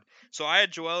pre-pod. So I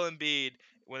had Joel Embiid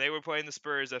when they were playing the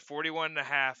Spurs at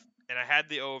 41.5, and I had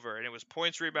the over, and it was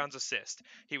points, rebounds, assist.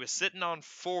 He was sitting on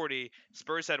 40.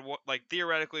 Spurs had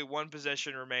theoretically 1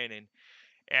 possession remaining,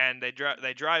 and they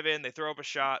drive in, they throw up a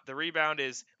shot. The rebound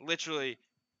is literally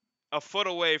a foot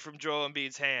away from Joel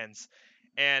Embiid's hands.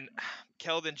 And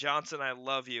Keldon Johnson, I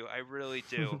love you. I really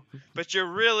do. But you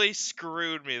really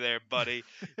screwed me there, buddy.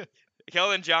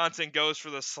 Keldon Johnson goes for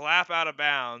the slap out of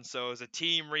bounds, so it was a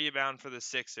team rebound for the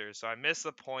Sixers. So I missed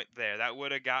the point there. That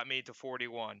would have got me to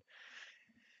 41.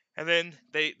 And then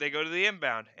they go to the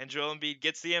inbound, and Joel Embiid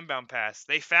gets the inbound pass.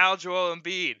 They foul Joel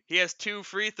Embiid. He has 2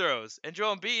 free throws, and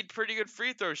Joel Embiid, pretty good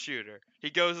free throw shooter. He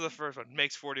goes to the first one,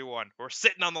 makes 41. We're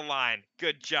sitting on the line.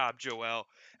 Good job, Joel.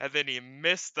 And then he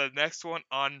missed the next one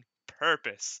on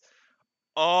purpose.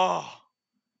 Oh,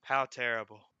 how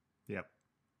terrible. Yep.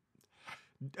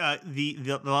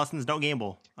 The lessons, don't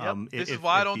gamble. Yep, this is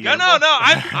why I don't No, gamble.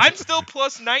 I'm still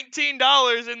plus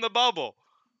 $19 in the bubble.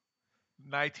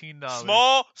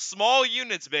 $19. Small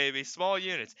units, baby. Small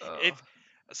units.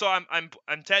 So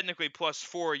I'm technically plus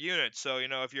 4 units. So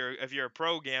if you're a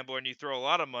pro gambler and you throw a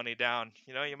lot of money down,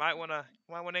 you might wanna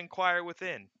inquire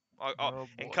within.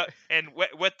 And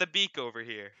wet the beak over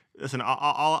here. Listen,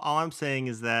 all I'm saying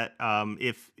is that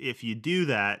if you do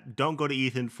that, don't go to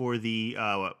Ethan for the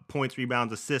points,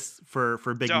 rebounds, assists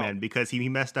for big men, because he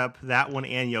messed up that one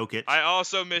and Jokic. I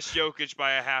also missed Jokic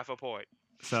by a half a point.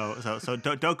 So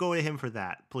don't go to him for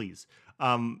that, please.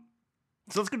 So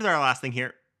let's get to our last thing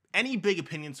here. Any big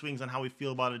opinion swings on how we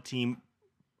feel about a team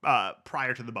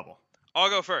prior to the bubble?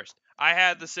 I'll go first. I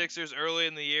had the Sixers early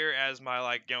in the year as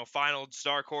my final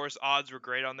dark horse. Odds were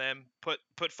great on them.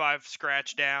 Put 5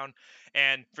 scratch down,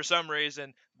 and for some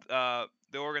reason, the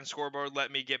Oregon scoreboard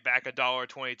let me get back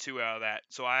 $1.22 out of that.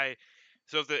 So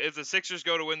if the Sixers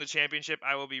go to win the championship,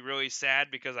 I will be really sad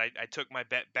because I took my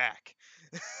bet back.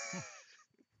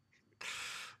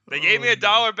 They gave me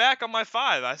 $1 back on my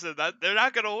 5. I said that they're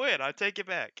not gonna win. I take it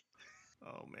back.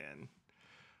 Oh man.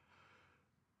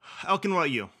 Elkin, what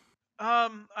about you?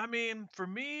 I mean, for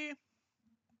me,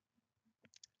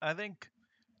 I think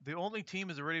the only team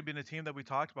has already been a team that we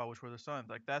talked about, which were the Suns.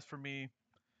 Like, that's for me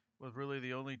was really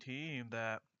the only team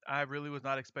that I really was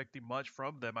not expecting much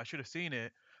from them. I should have seen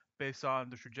it based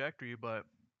on the trajectory, but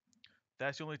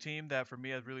that's the only team that for me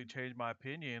has really changed my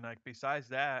opinion. Like, besides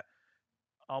that,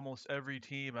 almost every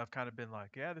team I've kind of been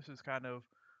like, yeah, this is kind of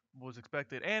was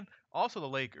expected. And also the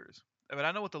Lakers. I mean,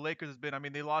 I know what the Lakers has been. I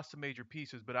mean, they lost some major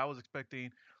pieces, but I was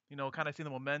expecting, kind of seeing the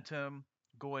momentum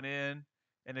going in,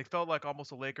 and it felt like almost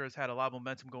the Lakers had a lot of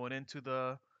momentum going into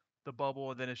the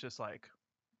bubble, and then it's just like,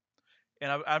 and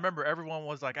I remember everyone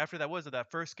was like, after that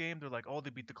first game, they're like, oh, they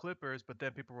beat the Clippers, but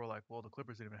then people were like, well, the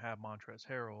Clippers didn't even have Montrezl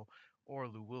Harrell or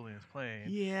Lou Williams playing.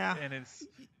 Yeah. And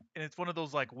it's one of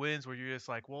those like wins where you're just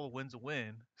like, well, a win's a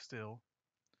win still.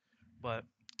 But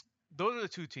those are the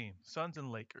 2 teams, Suns and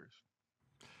Lakers.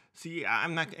 See,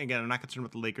 I'm not concerned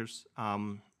with the Lakers. For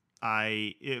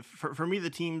me, the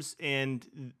teams,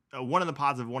 and one in the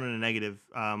positive, one in a negative.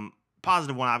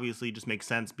 positive one obviously just makes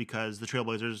sense because the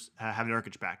Trailblazers have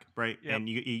Nurkic back, right? Yep. And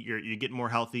you're getting more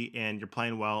healthy and you're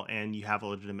playing well and you have a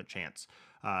legitimate chance.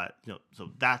 So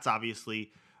that's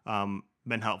obviously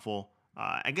been helpful.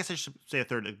 I guess I should say a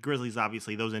third. The Grizzlies,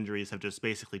 obviously, those injuries have just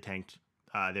basically tanked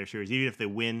their series. Even if they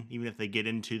win, even if they get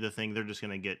into the thing, they're just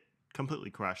going to get completely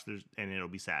crushed, and it'll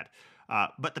be sad.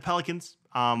 But the Pelicans,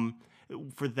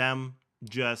 for them,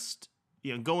 just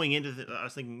going into I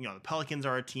was thinking, the Pelicans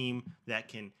are a team that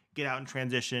can get out in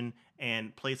transition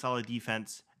and play solid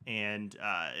defense. And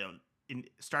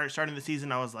starting the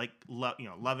season, I was like,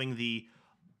 loving the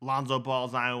Lonzo Ball,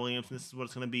 Zion Williamson. This is what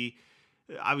it's going to be.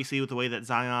 Obviously, with the way that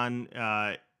Zion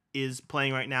is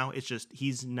playing right now, it's just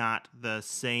he's not the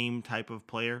same type of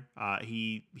player.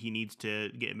 He needs to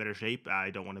get in better shape. I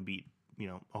don't want to beat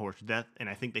a horse to death, and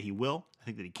I think that he will. I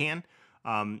think that he can.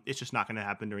 It's just not going to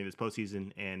happen during this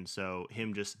postseason, and so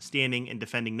him just standing and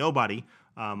defending nobody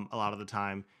a lot of the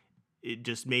time, it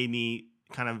just made me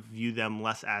kind of view them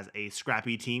less as a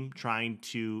scrappy team trying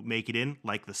to make it in,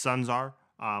 like the Suns are,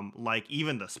 like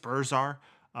even the Spurs are.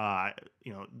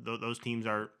 Those teams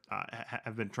are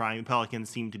have been trying. The Pelicans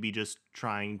seem to be just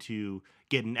trying to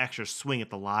get an extra swing at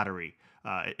the lottery,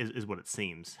 is what it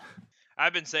seems.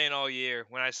 I've been saying all year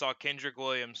when I saw Kendrick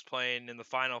Williams playing in the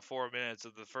final 4 minutes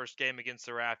of the first game against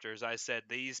the Raptors, I said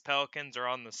these Pelicans are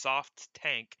on the soft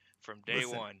tank from day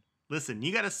one. Listen,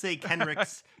 you got to say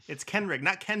Kendrick's. It's Kendrick,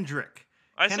 not Kendrick.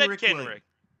 I said Kendrick.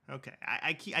 Okay,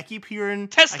 I keep hearing.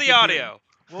 Test the audio.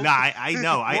 I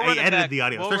know. I edited the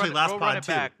audio, especially last pod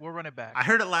too. We'll run it back. I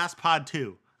heard it last pod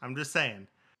too. I'm just saying.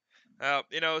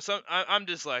 I'm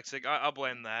dyslexic. I'll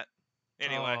blame that.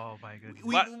 Anyway. Oh my goodness.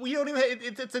 We don't even.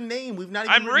 It's a name. We've not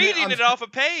even. I'm reading it off a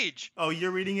page. Oh,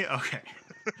 you're reading it. Okay.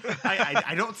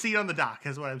 I don't see it on the doc.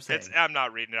 Is what I'm saying. I'm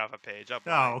not reading it off a page.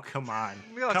 Oh, come on.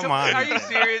 Come on. Are you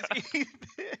serious?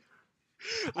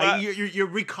 You're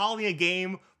recalling a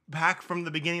game back from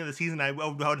the beginning of the season. I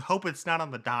would hope it's not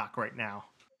on the doc right now.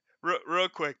 Real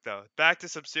quick though, back to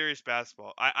some serious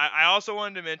basketball. I also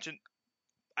wanted to mention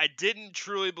I didn't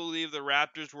truly believe the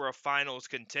Raptors were a finals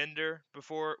contender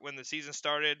before when the season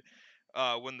started.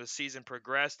 When the season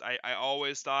progressed, I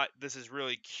always thought this is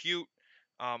really cute.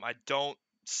 I don't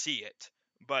see it,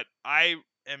 but I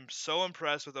am so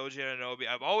impressed with OG Anunoby.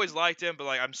 I've always liked him, but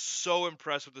I'm so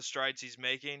impressed with the strides he's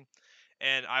making.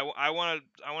 And I want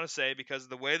to say, because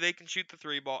of the way they can shoot the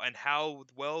three ball and how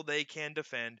well they can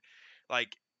defend,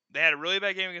 they had a really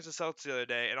bad game against the Celtics the other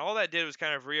day, and all that did was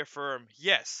kind of reaffirm,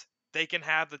 yes, they can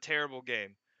have the terrible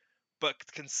game, but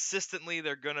consistently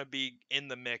they're gonna be in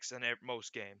the mix in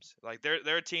most games.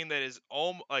 They're a team that is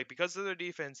because of their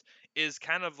defense is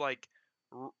kind of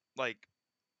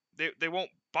they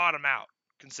won't bottom out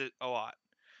a lot,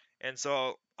 and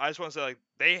so I just want to say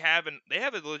they have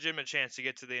a legitimate chance to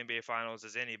get to the NBA Finals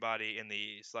as anybody in the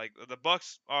East. The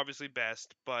Bucks obviously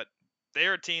best, but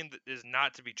they're a team that is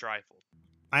not to be trifled.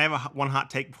 I have one hot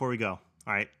take before we go.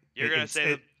 All right. You're gonna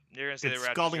say the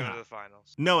Raptors go to the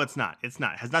finals. No, it's not. It's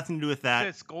not. It has nothing to do with that.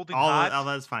 It's scalding hot. All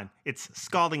that is fine. It's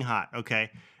scalding hot. Okay.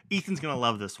 Ethan's gonna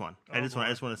love this one. I just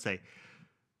want to say,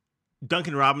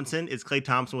 Duncan Robinson is Klay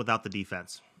Thompson without the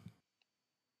defense.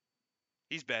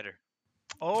 He's better.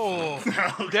 Oh,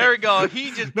 okay. There we go.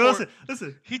 He just listen.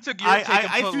 He took your take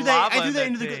and put lava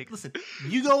in that take. Listen,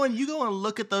 you go and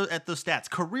look at those stats,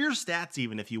 career stats,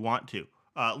 even if you want to,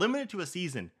 limited to a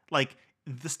season.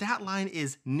 The stat line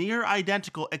is near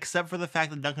identical, except for the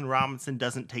fact that Duncan Robinson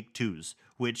doesn't take twos,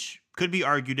 which could be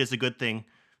argued as a good thing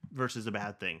versus a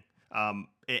bad thing.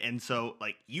 And so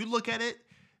you look at it,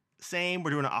 same.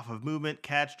 We're doing it off of movement,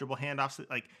 catch, dribble, handoffs.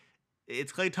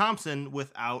 It's Klay Thompson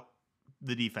without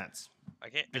the defense. I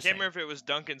can't remember if it was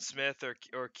Duncan Smith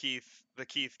or Keith, the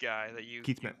Keith guy that you.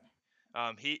 Keith Smith.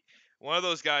 One of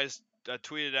those guys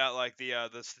tweeted out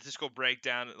the statistical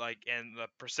breakdown and the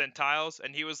percentiles,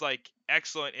 and he was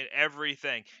excellent in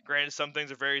everything. Granted, some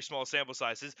things are very small sample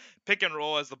sizes. Pick and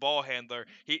roll as the ball handler,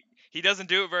 he doesn't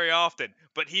do it very often,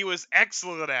 but he was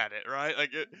excellent at it, right?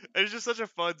 It's just such a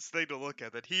fun thing to look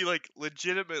at that he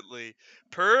legitimately,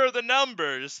 per the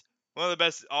numbers, one of the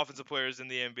best offensive players in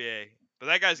the NBA. But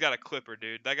that guy's got a clipper,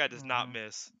 dude. That guy does not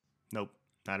miss. Nope,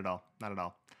 not at all. Not at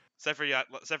all. Except for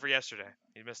yesterday.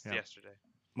 He missed yesterday.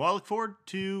 Well, I look forward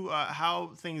to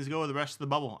how things go with the rest of the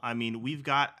bubble. I mean, we've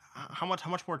got how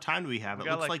much more time do we have? It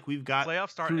looks like we've got playoffs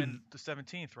starting in the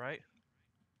 17th, right?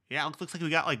 Yeah, it looks like we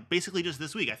got basically just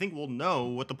this week. I think we'll know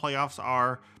what the playoffs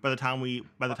are by the time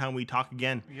we talk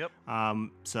again. Yep.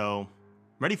 So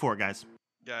ready for it, guys.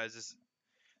 Guys,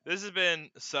 this has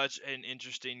been such an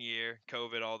interesting year.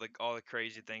 COVID, all the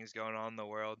crazy things going on in the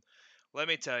world. Let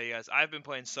me tell you guys, I've been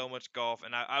playing so much golf,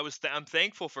 and I'm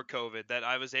thankful for COVID that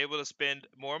I was able to spend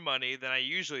more money than I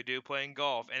usually do playing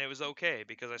golf, and it was okay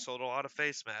because I sold a lot of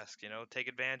face masks. Take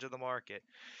advantage of the market.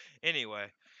 Anyway,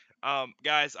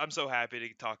 guys, I'm so happy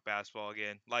to talk basketball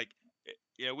again. Like,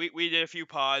 we did a few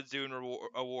pods doing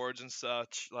awards and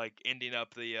such, like ending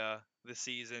up the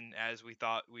season as we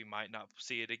thought we might not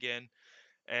see it again.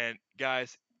 And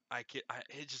guys,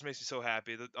 it just makes me so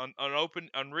happy that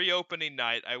on reopening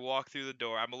night, I walk through the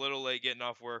door. I'm a little late getting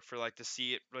off work for like to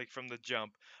see it like from the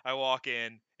jump. I walk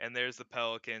in and there's the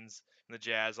Pelicans and the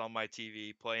Jazz on my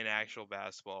TV playing actual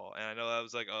basketball. And I know that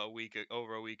was like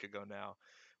over a week ago now,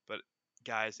 but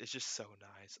guys, it's just so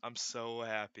nice. I'm so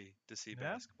happy to see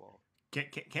Yeah. basketball.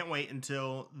 Can't wait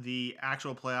until the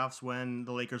actual playoffs when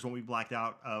the Lakers won't be blacked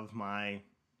out of my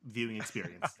viewing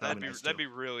experience. That'd be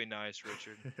really nice,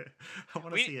 Richard. I want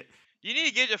to We see it. You need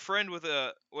to get a friend with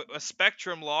a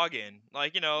Spectrum login.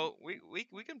 Like,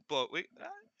 we can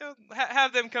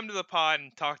have them come to the pod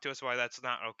and talk to us why that's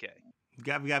not okay.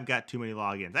 I've got too many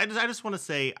logins. I just want to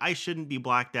say I shouldn't be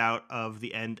blacked out of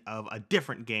the end of a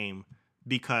different game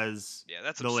because Yeah,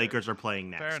 that's the absurd. Lakers are playing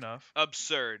next. Fair enough.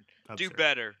 Absurd. Do Absurd.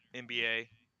 better, NBA.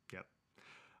 Yep.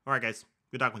 All right, guys.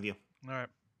 Good talking with you. All right.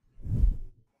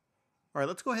 All right,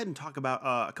 let's go ahead and talk about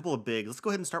a couple of bigs. Let's go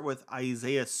ahead and start with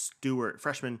Isaiah Stewart,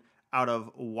 freshman out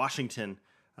of Washington.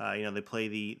 They play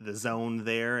the zone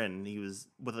there, and he was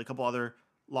with a couple other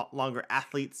longer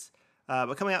athletes.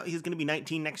 But coming out, he's going to be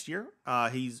 19 next year.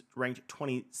 He's ranked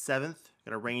 27th,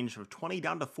 got a range of 20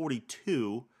 down to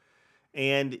 42,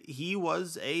 and he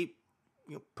was a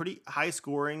pretty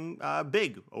high-scoring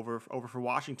big over for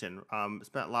Washington.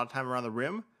 Spent a lot of time around the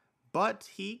rim, but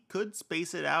he could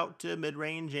space it out to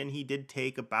mid-range, and he did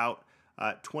take about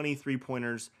 23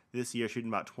 pointers this year, shooting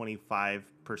about 25%.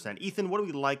 Ethan, what do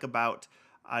we like about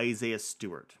Isaiah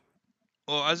Stewart?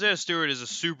 Well, Isaiah Stewart is a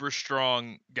super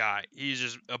strong guy. He's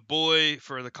just a bully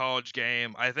for the college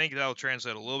game. I think that'll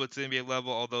translate a little bit to the NBA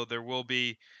level, although there will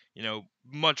be,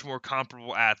 much more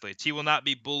comparable athletes. He will not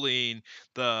be bullying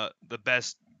the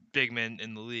best big men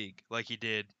in the league like he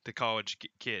did the college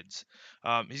kids.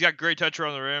 He's got great touch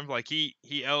around the rim. Like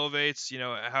he elevates,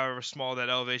 however small that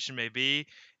elevation may be,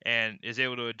 and is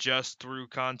able to adjust through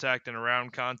contact and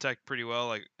around contact pretty well.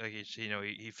 Like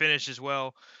he finishes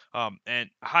well. And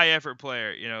high effort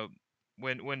player.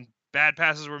 When bad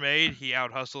passes were made, he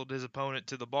out hustled his opponent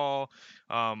to the ball.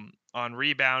 On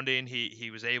rebounding,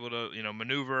 he was able to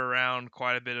maneuver around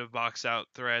quite a bit of box out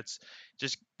threats.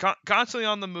 Just constantly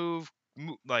on the move,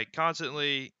 like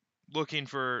constantly looking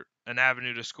for an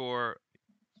avenue to score.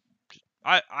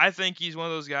 I think he's one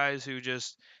of those guys who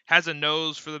just has a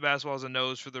nose for the basketball, has a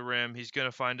nose for the rim. He's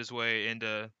gonna find his way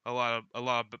into a lot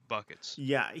of buckets.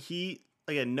 Yeah,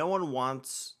 no one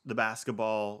wants the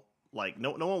basketball. Like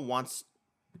no one wants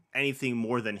anything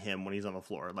more than him when he's on the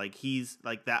floor. Like he's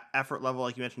like that effort level,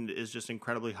 like you mentioned, is just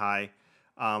incredibly high.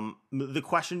 The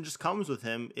question just comes with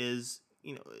him is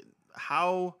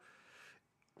how.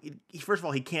 First of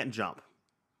all, he can't jump.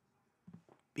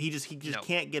 He just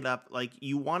can't get up. Like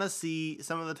you want to see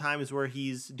some of the times where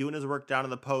he's doing his work down in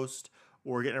the post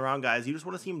or getting around guys. You just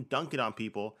want to see him dunk it on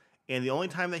people. And the only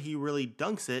time that he really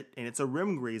dunks it, and it's a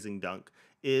rim grazing dunk,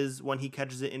 is when he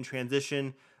catches it in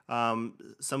transition.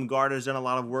 Some guard has done a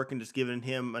lot of work and just given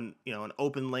him an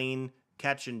open lane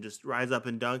catch and just rise up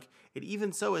and dunk. And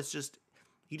even so, it's just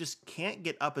he just can't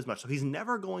get up as much. So he's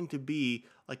never going to be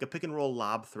like a pick and roll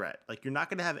lob threat. Like you're not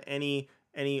going to have any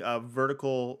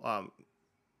vertical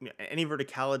any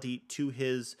verticality to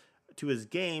his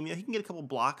game. He can get a couple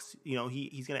blocks.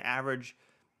 He's going to average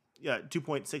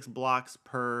 2.6 blocks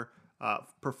per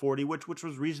 40, which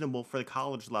was reasonable for the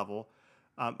college level.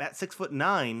 At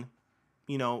 6'9",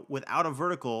 without a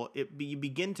vertical, you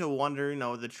begin to wonder,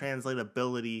 the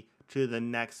translatability to the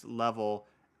next level.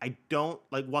 I don't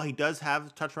like while he does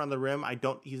have touch around the rim.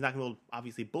 He's not going to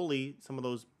obviously bully some of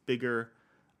those bigger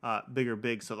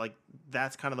bigs. So like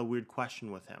that's kind of the weird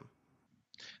question with him.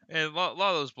 And a lot of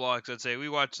those blocks, I'd say, we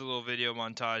watched a little video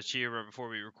montage here right before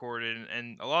we recorded,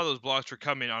 and a lot of those blocks were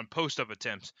coming on post-up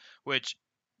attempts, which,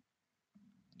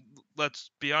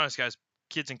 let's be honest, guys,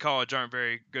 kids in college aren't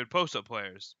very good post-up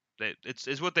players.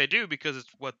 It's what they do because it's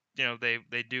what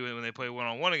they do when they play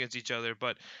one-on-one against each other.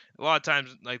 But a lot of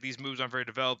times, like these moves aren't very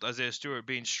developed. Isaiah Stewart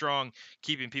being strong,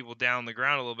 keeping people down on the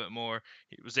ground a little bit more,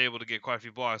 he was able to get quite a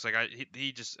few blocks. Like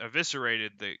he just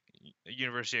eviscerated the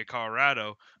University of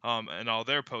Colorado and all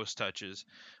their post touches.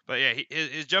 But yeah,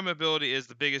 his jump ability is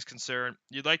the biggest concern.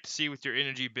 You'd like to see with your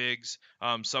energy bigs,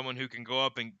 someone who can go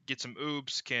up and get some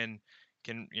oops, can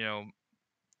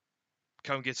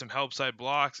come get some help side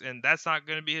blocks, and that's not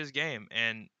going to be his game.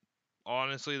 And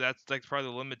honestly, that's like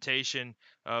probably the limitation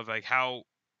of like how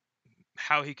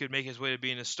he could make his way to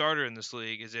being a starter in this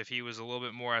league is if he was a little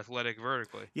bit more athletic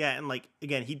vertically. Yeah, and like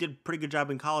again, he did a pretty good job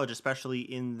in college, especially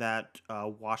in that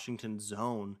Washington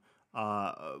zone.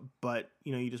 But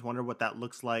you just wonder what that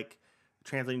looks like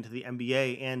translating to the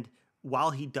NBA. And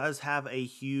while he does have a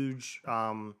huge,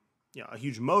 a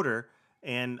huge motor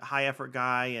and high effort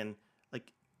guy, and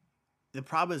like the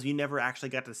problem is you never actually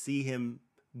got to see him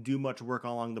do much work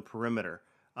along the perimeter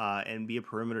and be a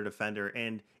perimeter defender.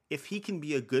 And if he can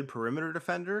be a good perimeter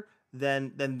defender,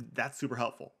 then that's super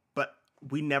helpful. But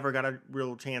we never got a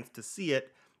real chance to see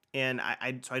it, and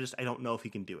I don't know if he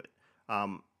can do it.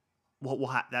 Um,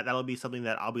 that'll be something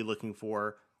that I'll be looking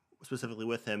for specifically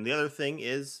with him. The other thing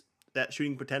is that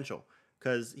shooting potential,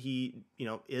 because he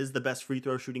is the best free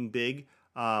throw shooting big,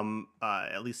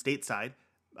 at least stateside,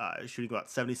 shooting about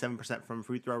 77% from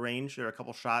free throw range. There are a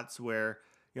couple shots where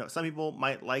some people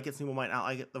might like it, some people might not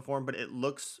like it, the form, but it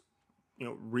looks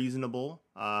reasonable.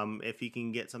 If he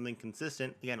can get something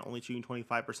consistent, again, only shooting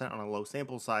 25% on a low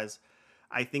sample size.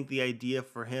 I think the idea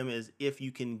for him is if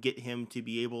you can get him to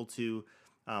be able to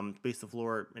space the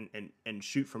floor and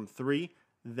shoot from three,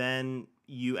 then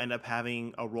you end up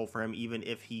having a role for him. Even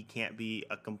if he can't be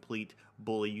a complete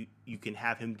bully, you can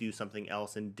have him do something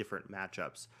else in different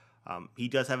matchups. He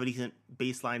does have a decent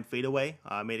baseline fadeaway.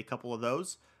 Made a couple of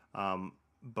those,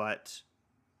 but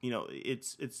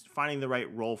it's finding the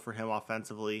right role for him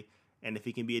offensively. And if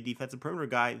he can be a defensive perimeter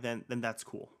guy, then that's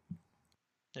cool.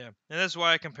 Yeah, and that's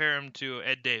why I compare him to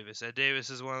Ed Davis. Ed Davis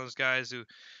is one of those guys who,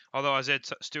 although Isaiah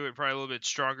Stewart probably a little bit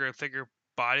stronger, thicker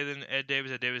body than Ed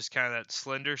Davis is kind of that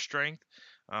slender strength.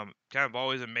 Kind of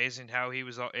always amazing how he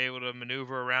was able to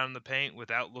maneuver around the paint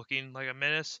without looking like a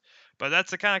menace. But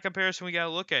that's the kind of comparison we got to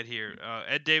look at here.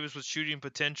 Ed Davis with shooting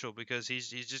potential because he's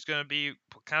just going to be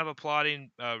kind of a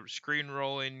plotting, screen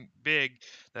rolling big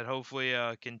that hopefully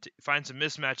can find some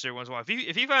mismatch there once in a while.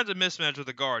 If he finds a mismatch with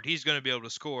a guard, he's going to be able to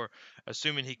score,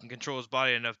 assuming he can control his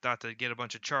body enough not to get a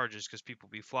bunch of charges because people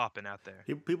be flopping out there.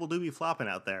 People do be flopping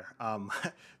out there.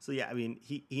 So yeah, I mean,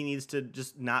 he needs to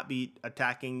just not be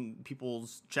attacking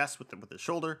people's chests with his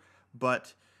shoulder.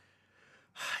 But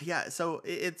yeah, so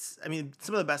I mean,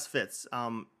 some of the best fits.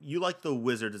 You like the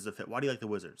Wizards as a fit. Why do you like the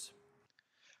Wizards?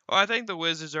 Well, I think the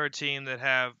Wizards are a team that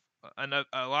have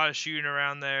a lot of shooting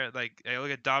around there. Like I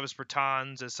look at Davis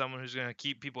Bertans as someone who's going to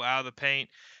keep people out of the paint.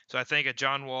 So I think a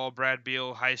John Wall, Brad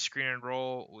Beal, high screen and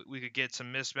roll, we could get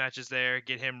some mismatches there.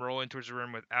 Get him rolling towards the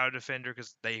rim without a defender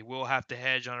because they will have to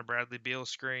hedge on a Bradley Beal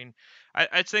screen.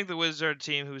 I think the Wizards are a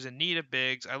team who's in need of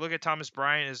bigs. I look at Thomas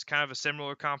Bryant as kind of a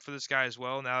similar comp for this guy as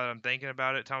well. Now that I'm thinking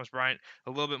about it, Thomas Bryant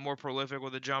a little bit more prolific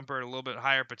with a jumper, a little bit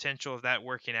higher potential of that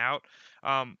working out.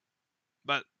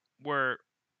 But where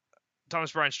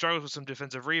Thomas Bryant struggles with some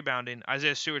defensive rebounding,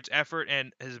 Isaiah Stewart's effort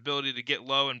and his ability to get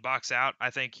low and box out, I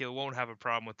think he won't have a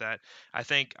problem with that. I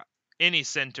think any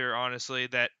center, honestly,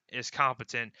 that is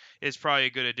competent is probably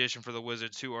a good addition for the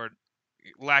Wizards, who are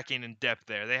lacking in depth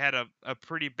there. They had a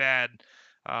pretty bad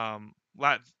um,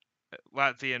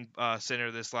 Latvian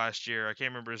center this last year. I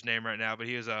can't remember his name right now, but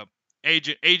he was a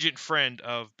agent friend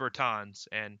of Bertans,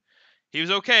 and he was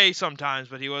okay sometimes,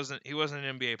 but he wasn't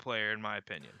an NBA player in my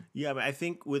opinion. Yeah, but I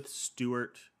think with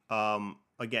Stewart,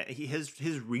 again,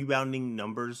 his rebounding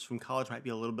numbers from college might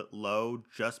be a little bit low,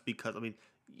 just because I mean,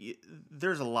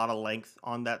 there's a lot of length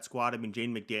on that squad. I mean,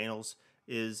 Jane McDaniels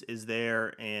is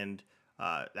there, and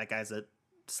that guy's a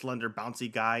slender,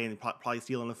 bouncy guy, and probably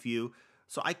stealing a few.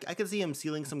 So I could see him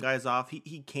sealing some guys off.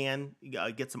 He can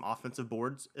get some offensive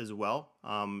boards as well,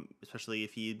 especially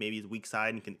if he maybe is weak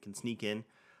side and can sneak in.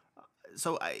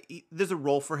 So there's a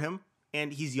role for him,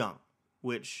 and he's young,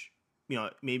 which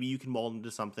maybe you can mold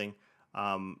into something.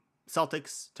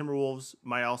 Celtics, Timberwolves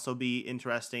might also be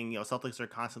interesting. Celtics are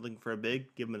constantly looking for a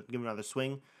big, give him another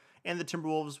swing, and the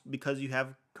Timberwolves, because you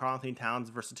have Karl-Anthony Towns'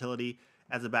 versatility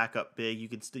as a backup big, you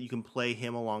can play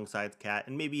him alongside Cat,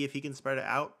 and maybe if he can spread it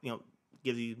out,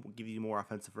 give you more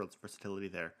offensive versatility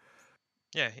there.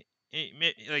 Yeah,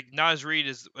 like Naz Reid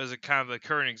is a kind of a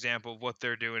current example of what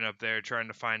they're doing up there, trying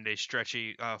to find a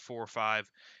stretchy 4-5,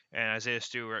 and Isaiah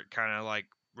Stewart kind of like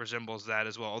resembles that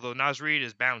as well. Although Naz Reid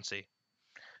is bouncy,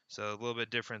 so a little bit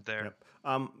different there.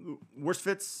 Yep. Worst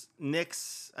fits,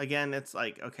 Knicks. Again, it's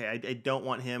like, okay, I don't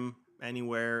want him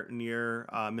anywhere near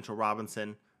Mitchell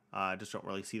Robinson. Just don't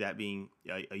really see that being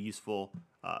a useful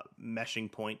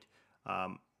meshing point.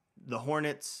 The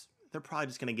Hornets, they're probably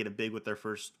just going to get a big with their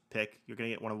first pick. You're going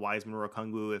to get one of Wiseman or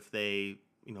Okongwu if they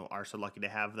are so lucky to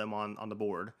have them on the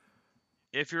board.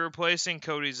 if you're replacing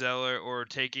Cody Zeller or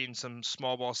taking some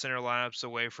small ball center lineups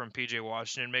away from PJ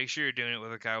Washington, make sure you're doing it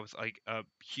with a guy with like a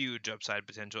huge upside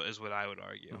potential, is what I would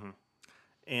argue. Mm-hmm.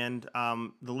 And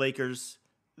the Lakers,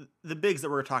 the bigs that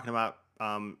we're talking about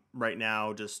right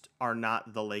now just are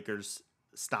not the Lakers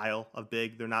style of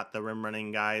big. They're not the rim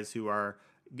running guys who are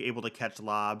able to catch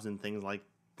lobs and things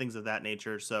of that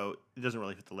nature. So it doesn't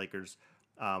really fit the Lakers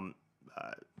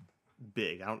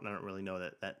big. I don't really know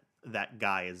that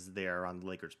guy is there on the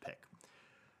Lakers pick.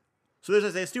 So there's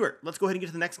Isaiah Stewart. Let's go ahead and get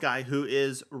to the next guy who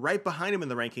is right behind him in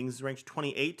the rankings, ranked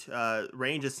 28.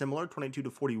 Range is similar, 22 to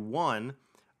 41.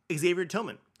 Xavier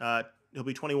Tillman. He'll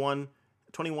be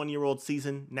 21-year-old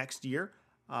season next year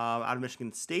out of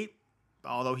Michigan State.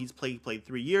 Although he's played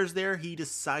 3 years there, he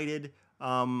decided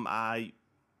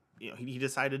he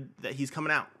decided that he's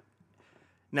coming out.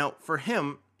 Now, for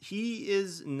him, he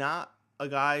is not a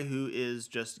guy who is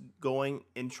just going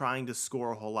and trying to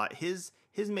score a whole lot. His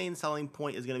main selling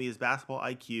point is going to be his basketball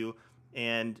IQ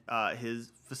and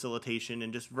his facilitation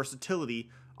and just versatility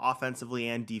offensively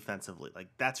and defensively. Like,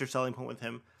 that's your selling point with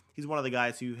him. He's one of the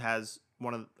guys who has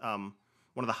one of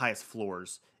the highest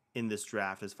floors in this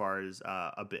draft as far as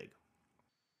a big.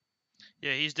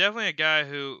 Yeah, he's definitely a guy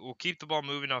who will keep the ball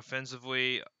moving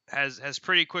offensively, has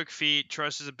pretty quick feet,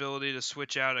 trusts his ability to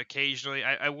switch out occasionally.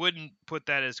 I wouldn't put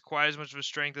that as quite as much of a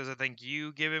strength as I think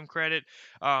you give him credit,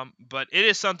 but it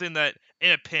is something that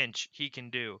in a pinch he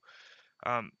can do.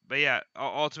 But yeah,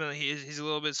 ultimately he's a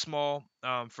little bit small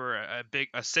for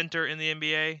a center in the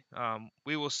NBA.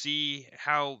 We will see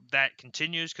how that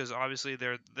continues because obviously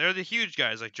they're the huge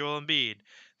guys like Joel Embiid.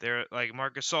 They're like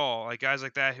Marc Gasol, like guys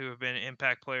like that who have been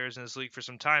impact players in this league for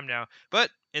some time now.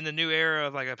 But in the new era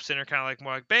of like a center kind of like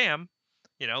more like Bam,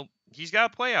 he's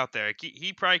got to play out there.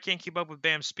 He probably can't keep up with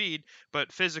Bam's speed,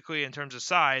 but physically in terms of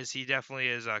size, he definitely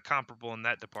is comparable in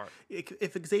that department.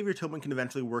 If Xavier Tillman can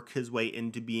eventually work his way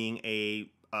into being a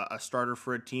starter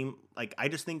for a team, like I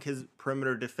just think his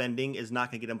perimeter defending is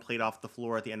not going to get him played off the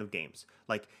floor at the end of games.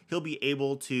 Like he'll be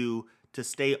able to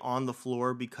stay on the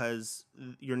floor because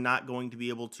you're not going to be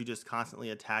able to just constantly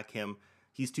attack him.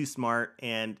 He's too smart,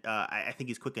 and I think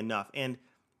he's quick enough. And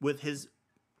with his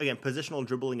again positional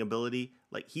dribbling ability,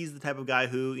 like he's the type of guy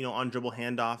who on dribble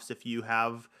handoffs, if you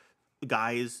have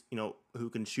guys, who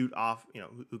can shoot off,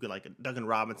 who can like a Duncan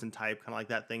Robinson type, kind of like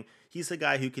that thing. He's the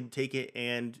guy who can take it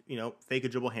and, fake a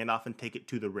dribble handoff and take it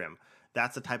to the rim.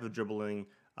 That's the type of dribbling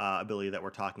ability that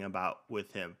we're talking about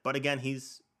with him. But again,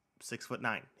 he's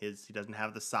 6'9". He doesn't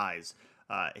have the size.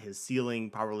 His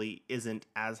ceiling probably isn't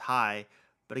as high.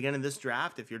 But again, in this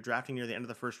draft, if you're drafting near the end of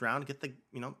the first round, get the,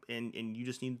 and you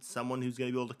just need someone who's going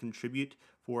to be able to contribute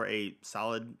for a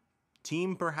solid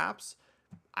team, perhaps.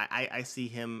 I see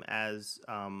him as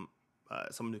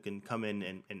someone who can come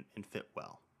in and fit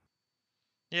well.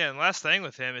 Yeah, and last thing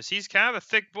with him is he's kind of a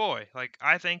thick boy. Like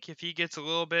I think if he gets a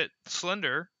little bit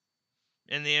slender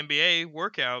in the NBA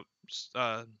workout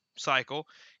cycle,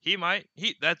 that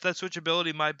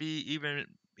switchability might be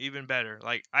even better.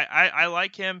 Like I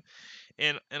like him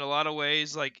in a lot of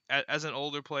ways, like as an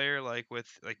older player, like with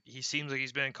like he seems like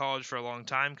he's been in college for a long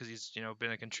time because he's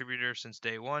been a contributor since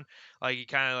day one. Like he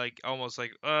kind of like almost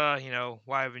like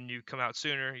why haven't you come out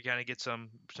sooner? You kind of get some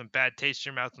bad taste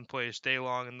in your mouth and players stay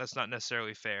long, and that's not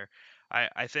necessarily fair.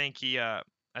 I think he'll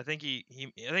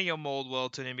mold well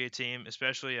to an NBA team,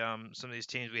 especially some of these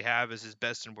teams we have as his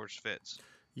best and worst fits.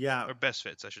 Yeah, or best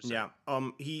fits, I should say. Yeah.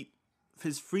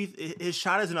 His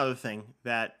shot is another thing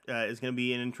that is going to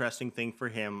be an interesting thing for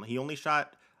him. He only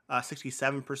shot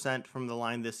 67% from the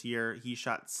line this year. He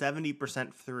shot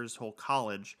 70% through his whole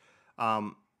college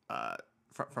from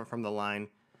the line.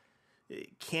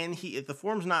 Can he? If the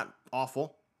form's not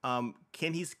awful,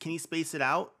 can he space it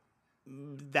out?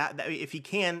 That if he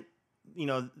can,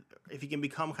 if he can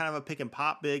become kind of a pick and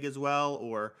pop big as well,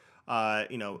 or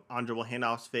on dribble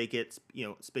handoffs, fake it,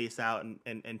 space out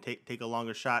and take a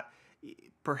longer shot.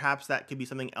 Perhaps that could be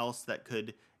something else that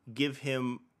could give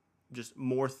him just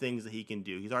more things that he can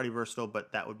do. He's already versatile,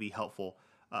 but that would be helpful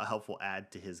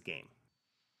add to his game.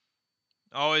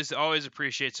 Always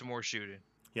appreciate some more shooting.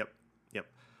 Yep.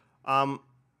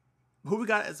 Who we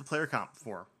got as a player comp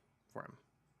for him?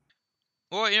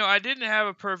 Well, I didn't have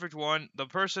a perfect one. The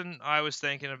person I was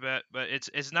thinking about, but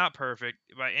it's not perfect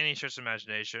by any stretch of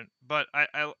imagination. But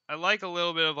I like a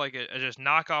little bit of like a just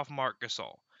knockoff Marc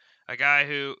Gasol, a guy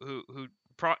who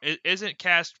isn't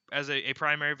cast as a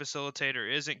primary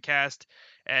facilitator, isn't cast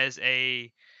as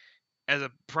a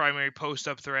primary post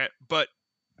up threat, but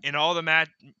in all the match,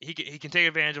 he can take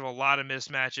advantage of a lot of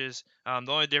mismatches.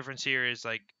 The only difference here is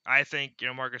like I think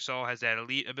Marc Gasol has that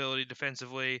elite ability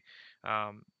defensively.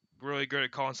 really good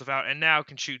at calling stuff out, and now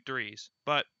can shoot threes.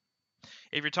 But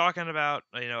if you're talking about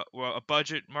a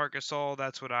budget Marc Gasol,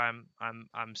 that's what I'm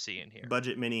seeing here.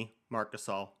 Budget mini Marc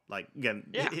Gasol. Like again,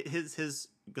 Yeah. his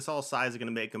Gasol's size is going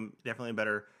to make him definitely a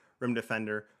better rim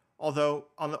defender. Although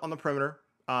on the perimeter,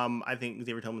 I think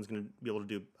Xavier Tillman's going to be able to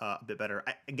do a bit better.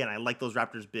 I like those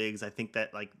Raptors bigs. I think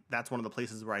that like that's one of the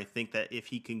places where I think that if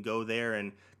he can go there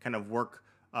and kind of work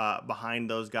behind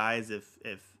those guys, if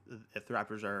the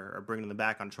Raptors are bringing them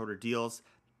back on shorter deals,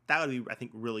 that would be, I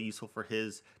think, really useful for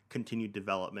his continued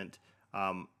development.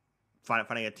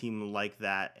 Finding a team like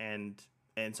that, and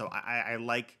so I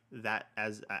like that.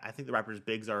 As I think the Raptors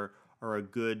bigs are a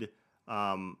good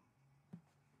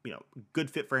good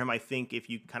fit for him. I think if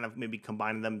you kind of maybe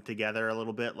combine them together a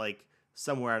little bit, like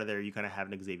somewhere out of there, you kind of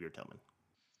have an Xavier Tillman.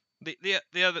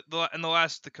 The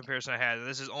last comparison I had, and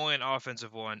this is only an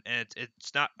offensive one, and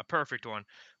it's not a perfect one,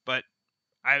 but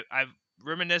I've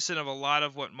reminiscent of a lot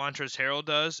of what Montrezl Harrell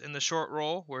does in the short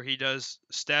roll, where he does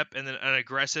step and then an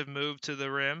aggressive move to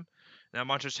the rim. Now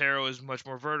Montrezl Harrell is much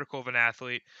more vertical of an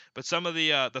athlete, but some of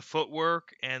the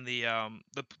footwork and the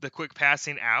quick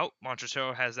passing out, Montrezl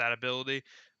Harrell has that ability,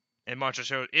 and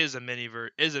Montrezl Harrell is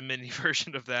a mini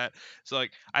version of that. So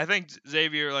like I think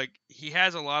Xavier, like, he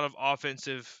has a lot of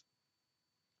offensive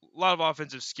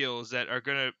skills that are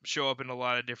going to show up in a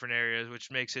lot of different areas,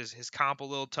 which makes his comp a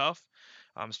little tough,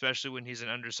 especially when he's an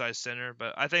undersized center.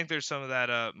 But I think there's some of that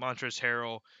Montrezl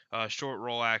Harrell short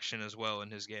roll action as well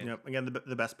in his game. Yep. Again,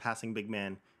 the best passing big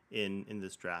man in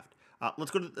this draft.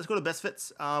 Let's go to best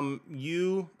fits.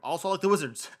 You also like the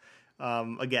Wizards.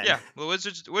 Again. Yeah, the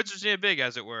Wizards need a big,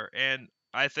 as it were, and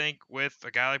I think with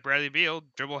a guy like Bradley Beal,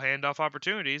 dribble handoff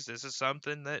opportunities, this is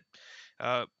something that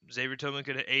Xavier Tillman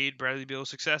could aid Bradley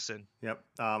Beal's success in. Yep.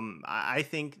 I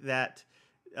think that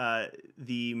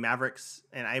the Mavericks,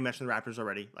 and I mentioned the Raptors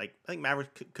already. Like I think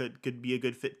Mavericks could be a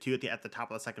good fit too at the top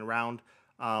of the second round.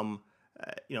 They're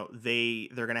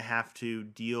going to have to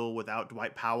deal without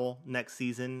Dwight Powell next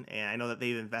season, and I know that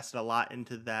they've invested a lot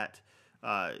into that.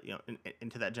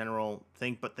 Into that general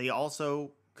thing, but they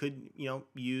also could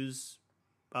use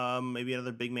maybe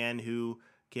another big man who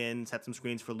can set some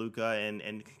screens for Luka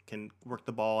and can work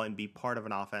the ball and be part of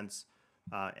an offense,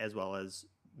 as well as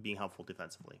being helpful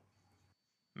defensively.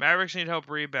 Mavericks need help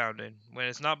rebounding. When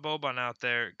it's not Boban out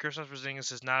there, Kristaps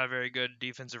Porzingis is not a very good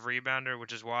defensive rebounder,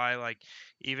 which is why, like,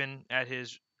 even at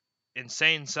his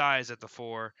insane size at the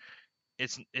 4,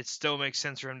 it still makes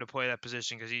sense for him to play that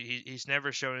position because he's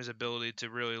never shown his ability to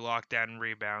really lock down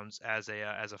rebounds as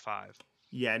a 5.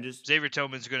 Yeah, and just Xavier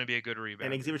Tillman's going to be a good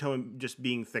rebounder. And Xavier Tillman just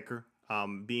being thicker,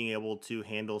 being able to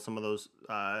handle some of those,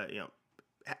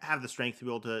 have the strength to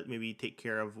be able to maybe take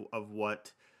care of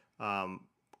what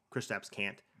Kristaps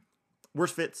can't.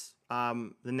 Worst fits,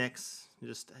 the Knicks.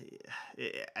 Just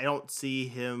I don't see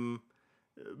him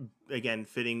again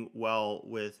fitting well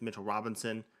with Mitchell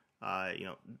Robinson.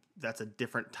 That's a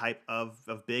different type of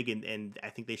big, and I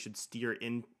think they should steer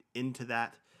into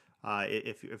that.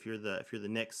 If you're the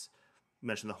Knicks, you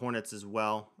mentioned the Hornets as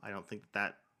well. I don't think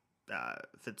that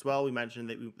fits well. We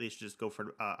mentioned that they should just go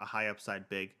for a high upside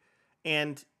big,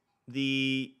 and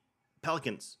the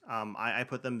Pelicans. I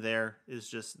put them there. Is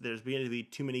just there's beginning to be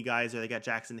too many guys there. They got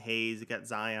Jackson Hayes, they got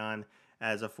Zion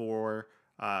as a 4.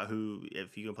 Who,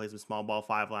 if you can play some small ball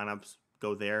 5 lineups,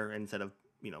 go there instead of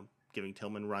giving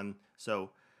Tillman run.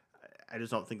 So I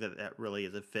just don't think that really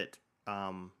is a fit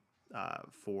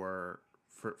for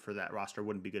that roster.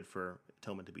 Wouldn't be good for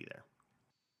Tillman to be there.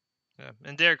 Yeah,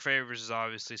 and Derek Favors is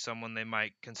obviously someone they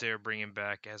might consider bringing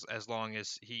back as long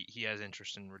as he has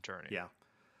interest in returning. Yeah.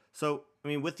 So I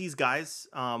mean, with these guys,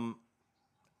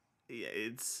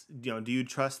 it's do you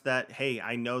trust that? Hey,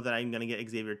 I know that I'm going to get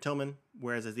Xavier Tillman,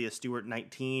 whereas Isaiah Stewart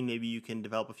 19, maybe you can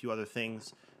develop a few other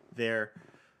things there.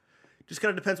 Just kind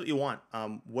of depends what you want.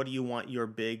 What do you want your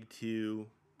big to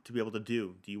be able to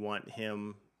do? Do you want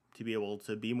him to be able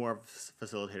to be more of a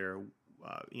facilitator?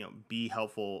 Be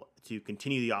helpful to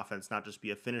continue the offense, not just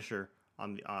be a finisher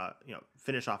on the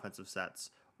finish offensive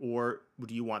sets, or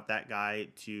do you want that guy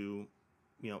to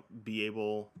be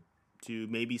able to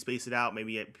maybe space it out?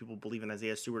 Maybe people believe in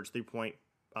Isaiah Stewart's 3-point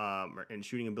and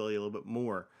shooting ability a little bit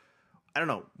more. I don't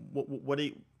know. What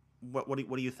do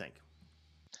you think?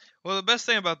 Well, the best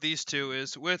thing about these two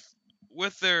is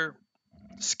with their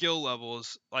skill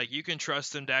levels, like, you can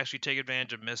trust them to actually take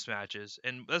advantage of mismatches,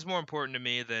 and that's more important to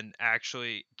me than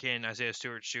actually can Isaiah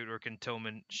Stewart shoot or can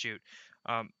Tillman shoot.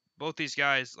 Both these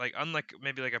guys, like, unlike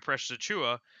maybe like a Precious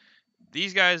Achiuwa,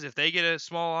 these guys, if they get a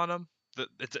small on them,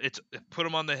 it's put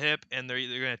them on the hip, and they're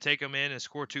either going to take them in and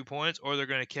score 2 points, or they're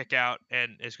going to kick out,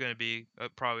 and it's going to be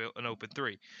probably an open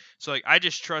three. So like I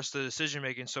just trust the decision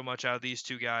making so much out of these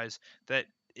two guys that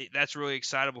that's really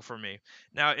excitable for me.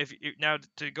 Now, now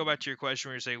to go back to your question,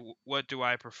 where you say what do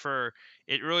I prefer,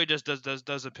 it really just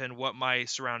does depend what my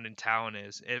surrounding talent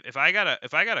is. If I got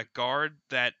a guard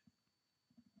that,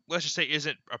 let's just say,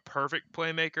 isn't a perfect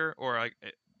playmaker, or like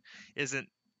isn't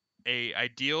a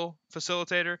ideal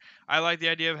facilitator, I like the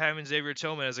idea of having Xavier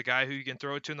Tillman as a guy who you can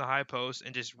throw it to in the high post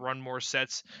and just run more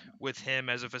sets with him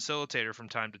as a facilitator from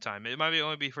time to time. It might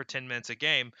only be for 10 minutes a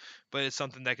game, but it's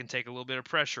something that can take a little bit of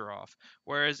pressure off.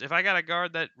 Whereas if I got a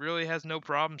guard that really has no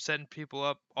problem setting people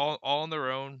up all on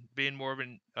their own, being more of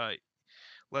an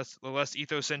less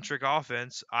ethocentric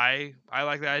offense, I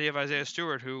like the idea of Isaiah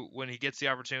Stewart, who, when he gets the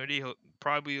opportunity, he'll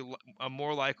probably a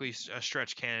more likely a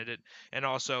stretch candidate, and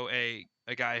also a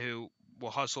guy who will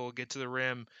hustle, get to the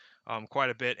rim quite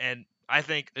a bit, and I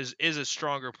think is a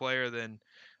stronger player than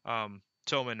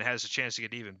Tillman, has a chance to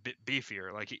get even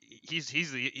beefier. Like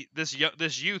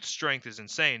this youth strength is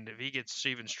insane. If he gets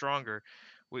even stronger,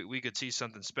 we could see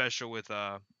something special with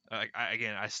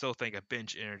again, I still think a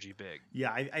bench energy big.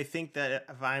 Yeah, I think that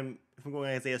if I'm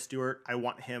going Isaiah Stewart, I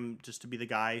want him just to be the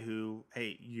guy who,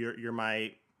 hey, you're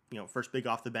my first big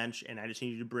off the bench, and I just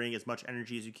need you to bring as much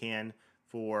energy as you can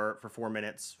for 4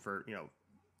 minutes, for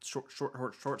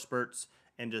short spurts,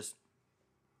 and just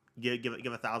give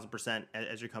 1,000%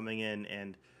 as you're coming in.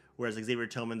 And whereas Xavier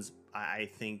Tillman's, I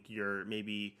think you're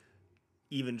maybe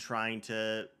even trying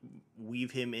to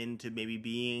weave him into maybe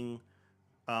being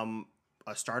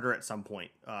a starter at some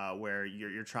point, where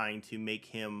you're trying to make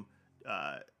him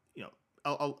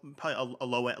probably a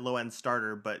low end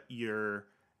starter, but you're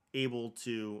able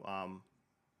to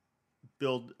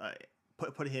build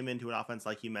put him into an offense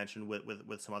like you mentioned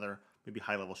with some other maybe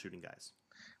high level shooting guys.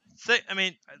 I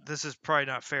mean, this is probably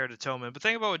not fair to Tillman, but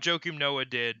think about what Joakim Noah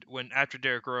did after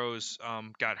Derrick Rose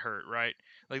got hurt, right?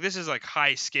 Like, this is like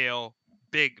high scale,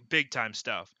 big time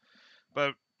stuff.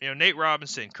 But Nate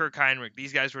Robinson, Kirk Heinrich,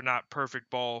 these guys were not perfect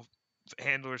ball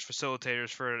handlers, facilitators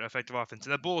for an effective offense,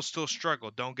 and the Bulls still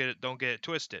struggled. Don't get it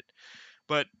twisted.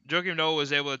 But Joakim Noah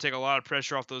was able to take a lot of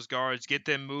pressure off those guards, get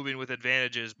them moving with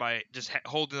advantages by just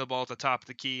holding the ball at the top of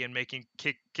the key and making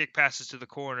kick passes to the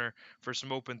corner for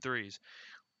some open threes.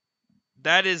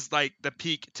 That is like the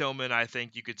peak Tillman I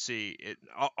think you could see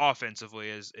offensively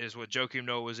is what Joakim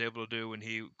Noah was able to do when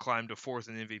he climbed to fourth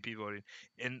in MVP voting.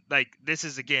 And like, this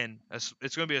is, again, it's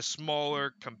going to be a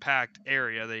smaller, compact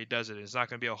area that he does it in. It's not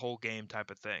going to be a whole game type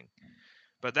of thing.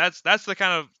 But that's the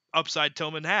kind of upside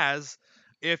Tillman has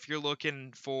if you're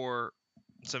looking for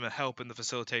some help in the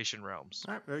facilitation realms.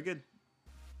 All right, very good.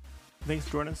 Thanks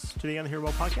for joining us today on the Hero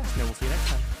Ball Podcast, and we'll see you next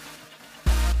time.